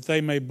them, that they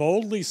may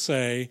boldly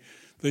say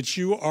that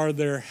you are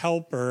their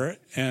helper,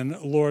 and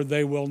Lord,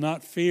 they will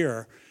not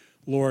fear,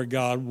 Lord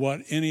God,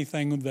 what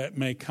anything that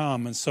may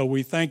come. And so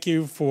we thank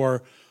you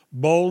for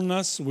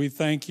boldness. We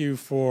thank you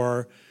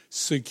for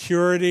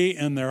security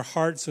in their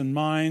hearts and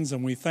minds.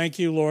 And we thank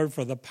you, Lord,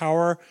 for the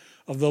power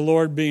of the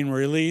Lord being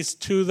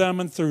released to them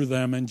and through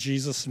them in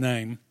Jesus'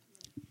 name.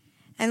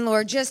 And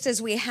Lord, just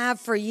as we have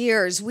for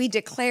years, we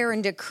declare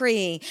and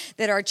decree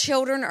that our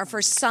children are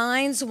for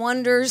signs,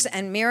 wonders,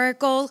 and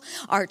miracles.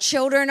 Our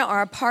children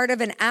are a part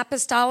of an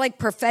apostolic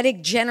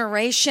prophetic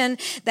generation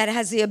that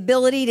has the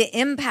ability to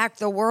impact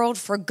the world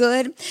for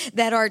good,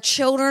 that our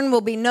children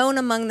will be known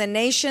among the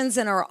nations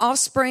and our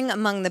offspring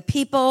among the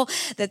people,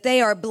 that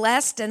they are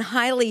blessed and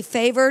highly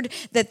favored,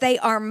 that they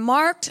are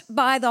marked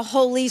by the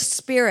Holy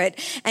Spirit.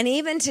 And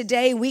even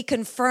today, we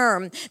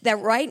confirm that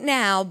right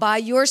now, by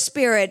your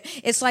Spirit,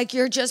 it's like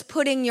you're just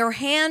putting your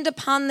hand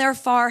upon their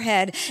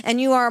forehead and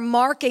you are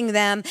marking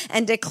them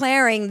and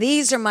declaring,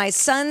 these are my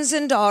sons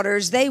and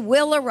daughters. They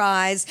will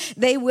arise,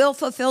 they will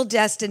fulfill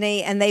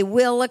destiny, and they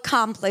will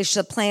accomplish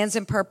the plans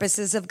and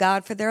purposes of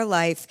God for their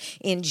life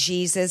in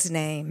Jesus'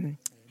 name.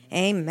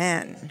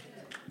 Amen.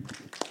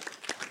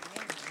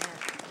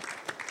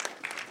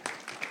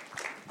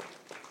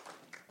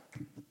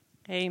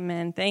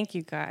 Amen. Thank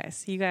you,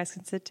 guys. You guys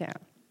can sit down.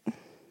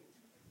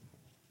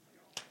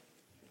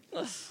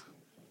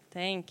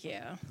 Thank you.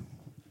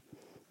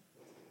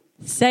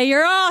 Say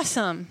you're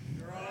awesome.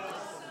 You're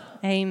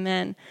awesome.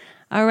 Amen.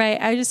 All right,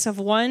 I just have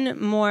one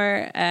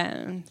more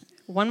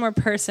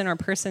person or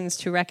persons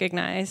to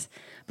recognize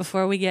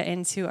before we get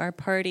into our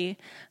party.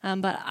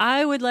 But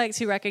I would like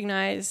to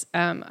recognize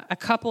a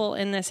couple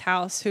in this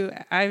house who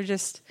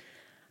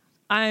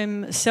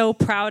I'm so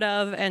proud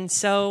of and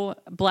so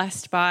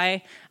blessed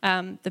by.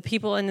 The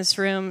people in this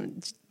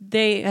room,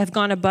 they have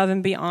gone above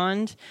and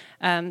beyond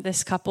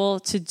this couple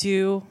to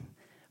do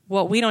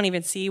what we don't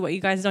even see, what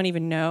you guys don't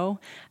even know,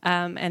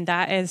 and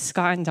that is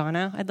Scott and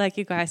Donna. I'd like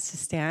you guys to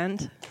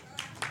stand.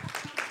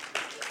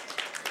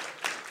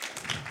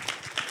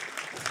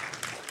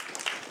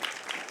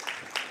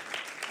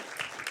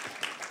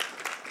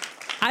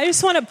 I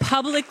just want to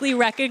publicly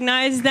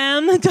recognize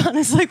them.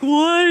 Donna's like,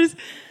 what?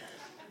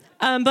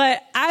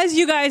 But as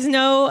you guys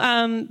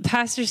know,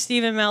 Pastor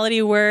Steve and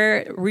Melody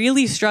were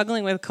really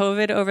struggling with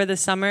COVID over the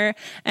summer,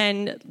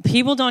 and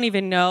people don't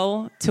even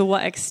know to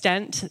what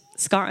extent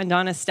Scott and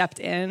Donna stepped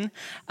in,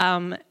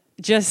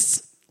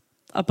 just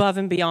above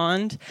and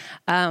beyond,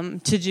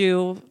 to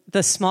do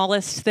the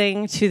smallest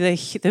thing to the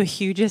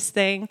hugest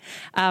thing.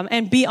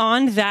 And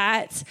beyond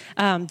that,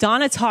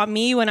 Donna taught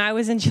me when I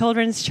was in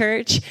children's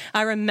church.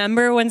 I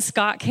remember when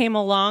Scott came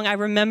along. I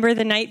remember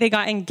the night they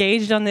got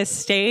engaged on this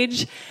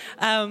stage.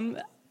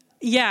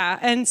 Yeah,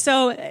 and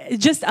so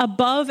just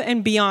above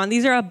and beyond.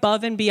 These are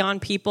above and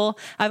beyond people.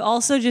 I've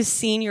also just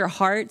seen your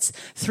hearts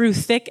through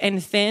thick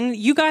and thin.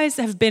 You guys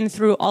have been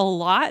through a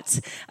lot,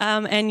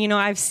 and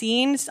I've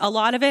seen a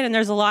lot of it, and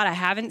there's a lot I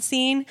haven't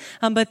seen.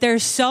 But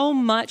there's so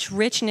much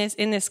richness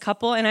in this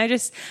couple, and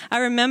I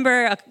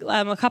remember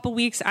a couple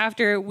weeks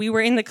after we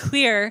were in the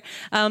clear,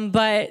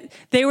 but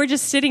they were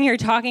just sitting here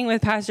talking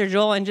with Pastor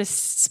Joel and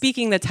just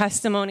speaking the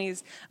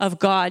testimonies of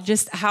God,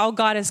 just how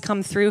God has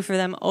come through for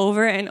them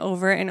over and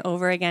over and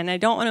over again. I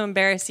don't want to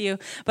embarrass you,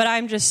 but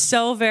I'm just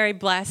so very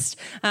blessed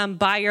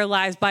by your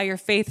lives, by your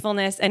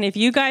faithfulness. And if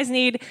you guys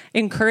need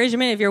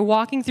encouragement, if you're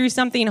walking through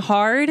something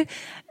hard,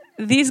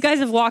 these guys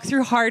have walked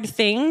through hard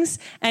things.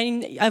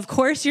 And of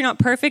course, you're not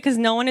perfect because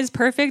no one is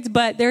perfect,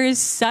 but there is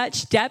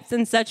such depth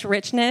and such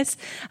richness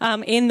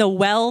in the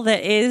well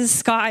that is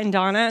Scott and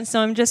Donna. So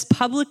I'm just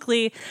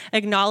publicly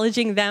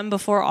acknowledging them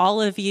before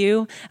all of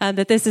you,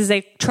 that this is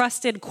a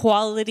trusted,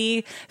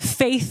 quality,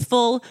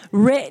 faithful,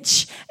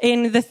 rich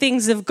in the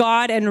things of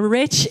God and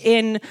rich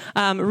in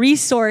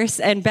resource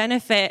and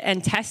benefit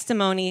and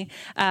testimony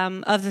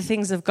of the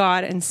things of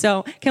God. And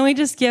so can we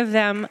just give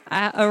them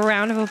a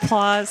round of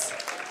applause?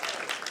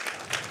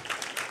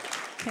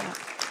 Yeah.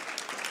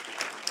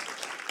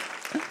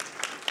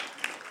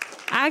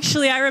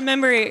 Actually, I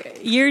remember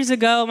years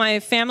ago,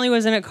 my family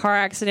was in a car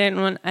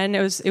accident and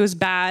it was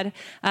bad.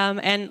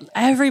 And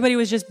everybody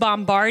was just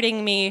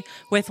bombarding me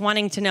with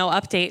wanting to know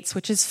updates,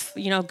 which is,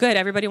 good.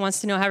 Everybody wants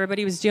to know how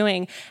everybody was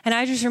doing. And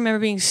I just remember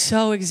being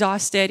so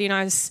exhausted.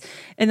 I was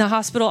in the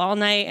hospital all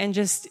night and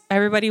just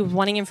everybody was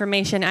wanting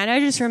information. And I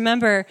just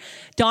remember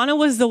Donna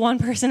was the one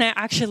person I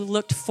actually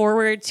looked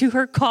forward to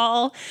her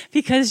call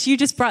because you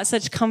just brought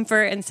such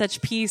comfort and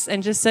such peace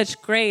and just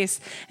such grace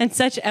and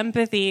such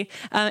empathy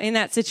in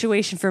that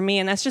situation. situation for me,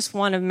 and that's just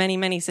one of many,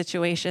 many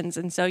situations.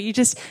 And so you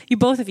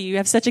both of you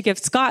have such a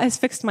gift. Scott has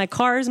fixed my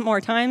cars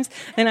more times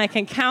than I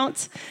can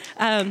count.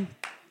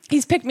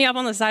 He's picked me up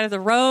on the side of the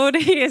road.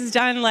 He has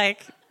done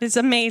it's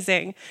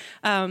amazing.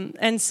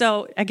 And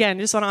so, again,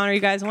 just want to honor you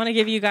guys. I want to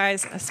give you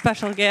guys a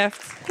special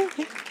gift.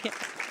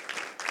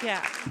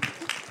 Yeah.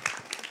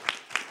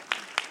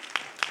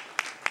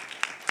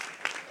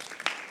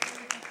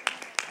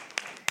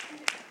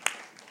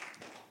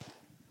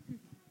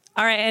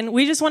 All right, and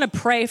we just want to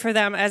pray for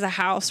them as a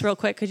house real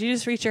quick. Could you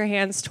just reach your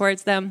hands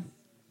towards them?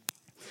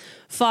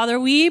 Father,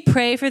 we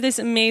pray for this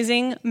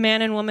amazing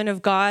man and woman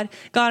of God.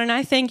 God, and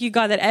I thank you,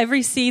 God, that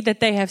every seed that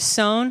they have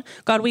sown,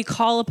 God, we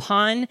call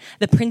upon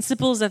the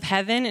principles of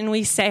heaven and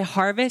we say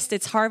harvest.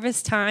 It's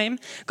harvest time.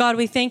 God,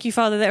 we thank you,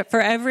 Father, that for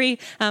every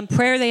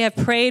prayer they have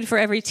prayed, for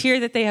every tear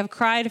that they have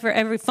cried, for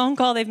every phone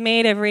call they've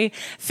made, every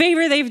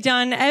favor they've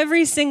done,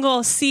 every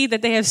single seed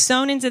that they have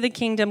sown into the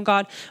kingdom,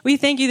 God, we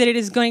thank you that it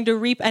is going to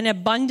reap an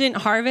abundant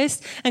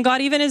harvest. And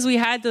God, even as we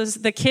had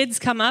the kids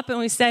come up and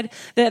we said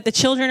that the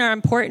children are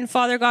important,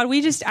 Father, God,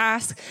 we just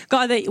ask,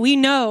 God, that we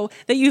know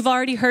that you've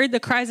already heard the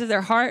cries of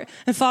their heart.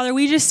 And Father,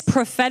 we just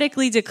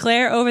prophetically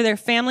declare over their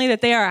family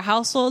that they are a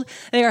household,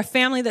 they are a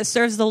family that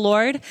serves the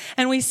Lord.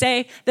 And we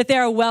say that they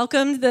are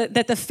welcomed,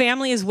 that the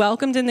family is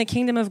welcomed in the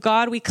kingdom of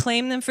God. We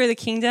claim them for the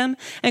kingdom.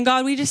 And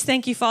God, we just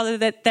thank you, Father,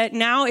 that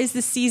now is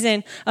the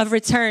season of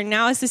return.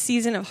 Now is the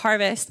season of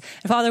harvest.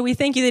 And Father, we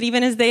thank you that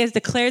even as they have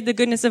declared the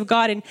goodness of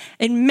God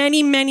in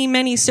many, many,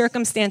 many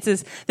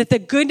circumstances, that the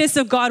goodness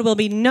of God will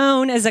be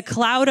known as a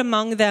cloud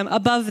among them,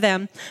 above them.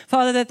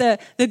 Father,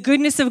 that the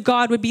goodness of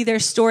God would be their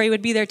story,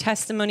 would be their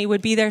testimony,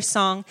 would be their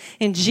song.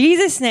 In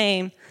Jesus'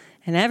 name.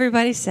 And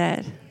everybody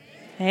said,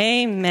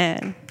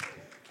 amen.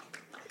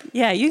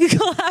 Yeah, you can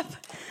clap.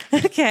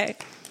 Okay.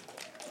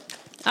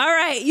 All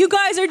right. You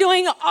guys are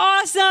doing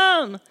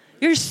awesome.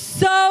 You're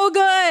so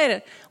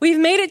good. We've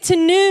made it to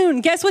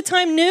noon. Guess what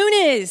time noon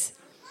is?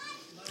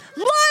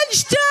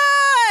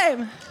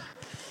 Lunchtime.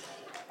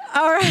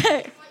 All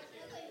right.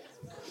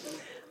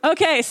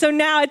 Okay, so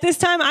now at this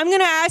time, I'm going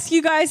to ask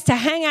you guys to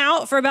hang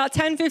out for about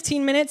 10,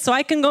 15 minutes so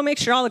I can go make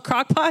sure all the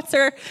crock pots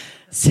are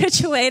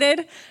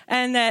situated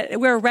and that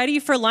we're ready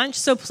for lunch.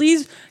 So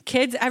please,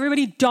 kids,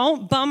 everybody,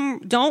 don't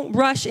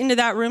rush into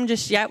that room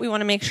just yet. We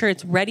want to make sure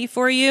it's ready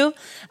for you.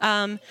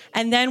 And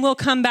then we'll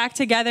come back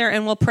together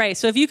and we'll pray.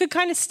 So if you could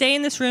kind of stay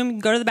in this room, you can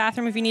go to the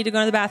bathroom if you need to go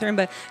to the bathroom,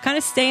 but kind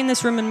of stay in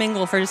this room and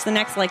mingle for just the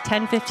next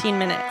 10, 15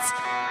 minutes.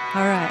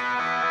 All right.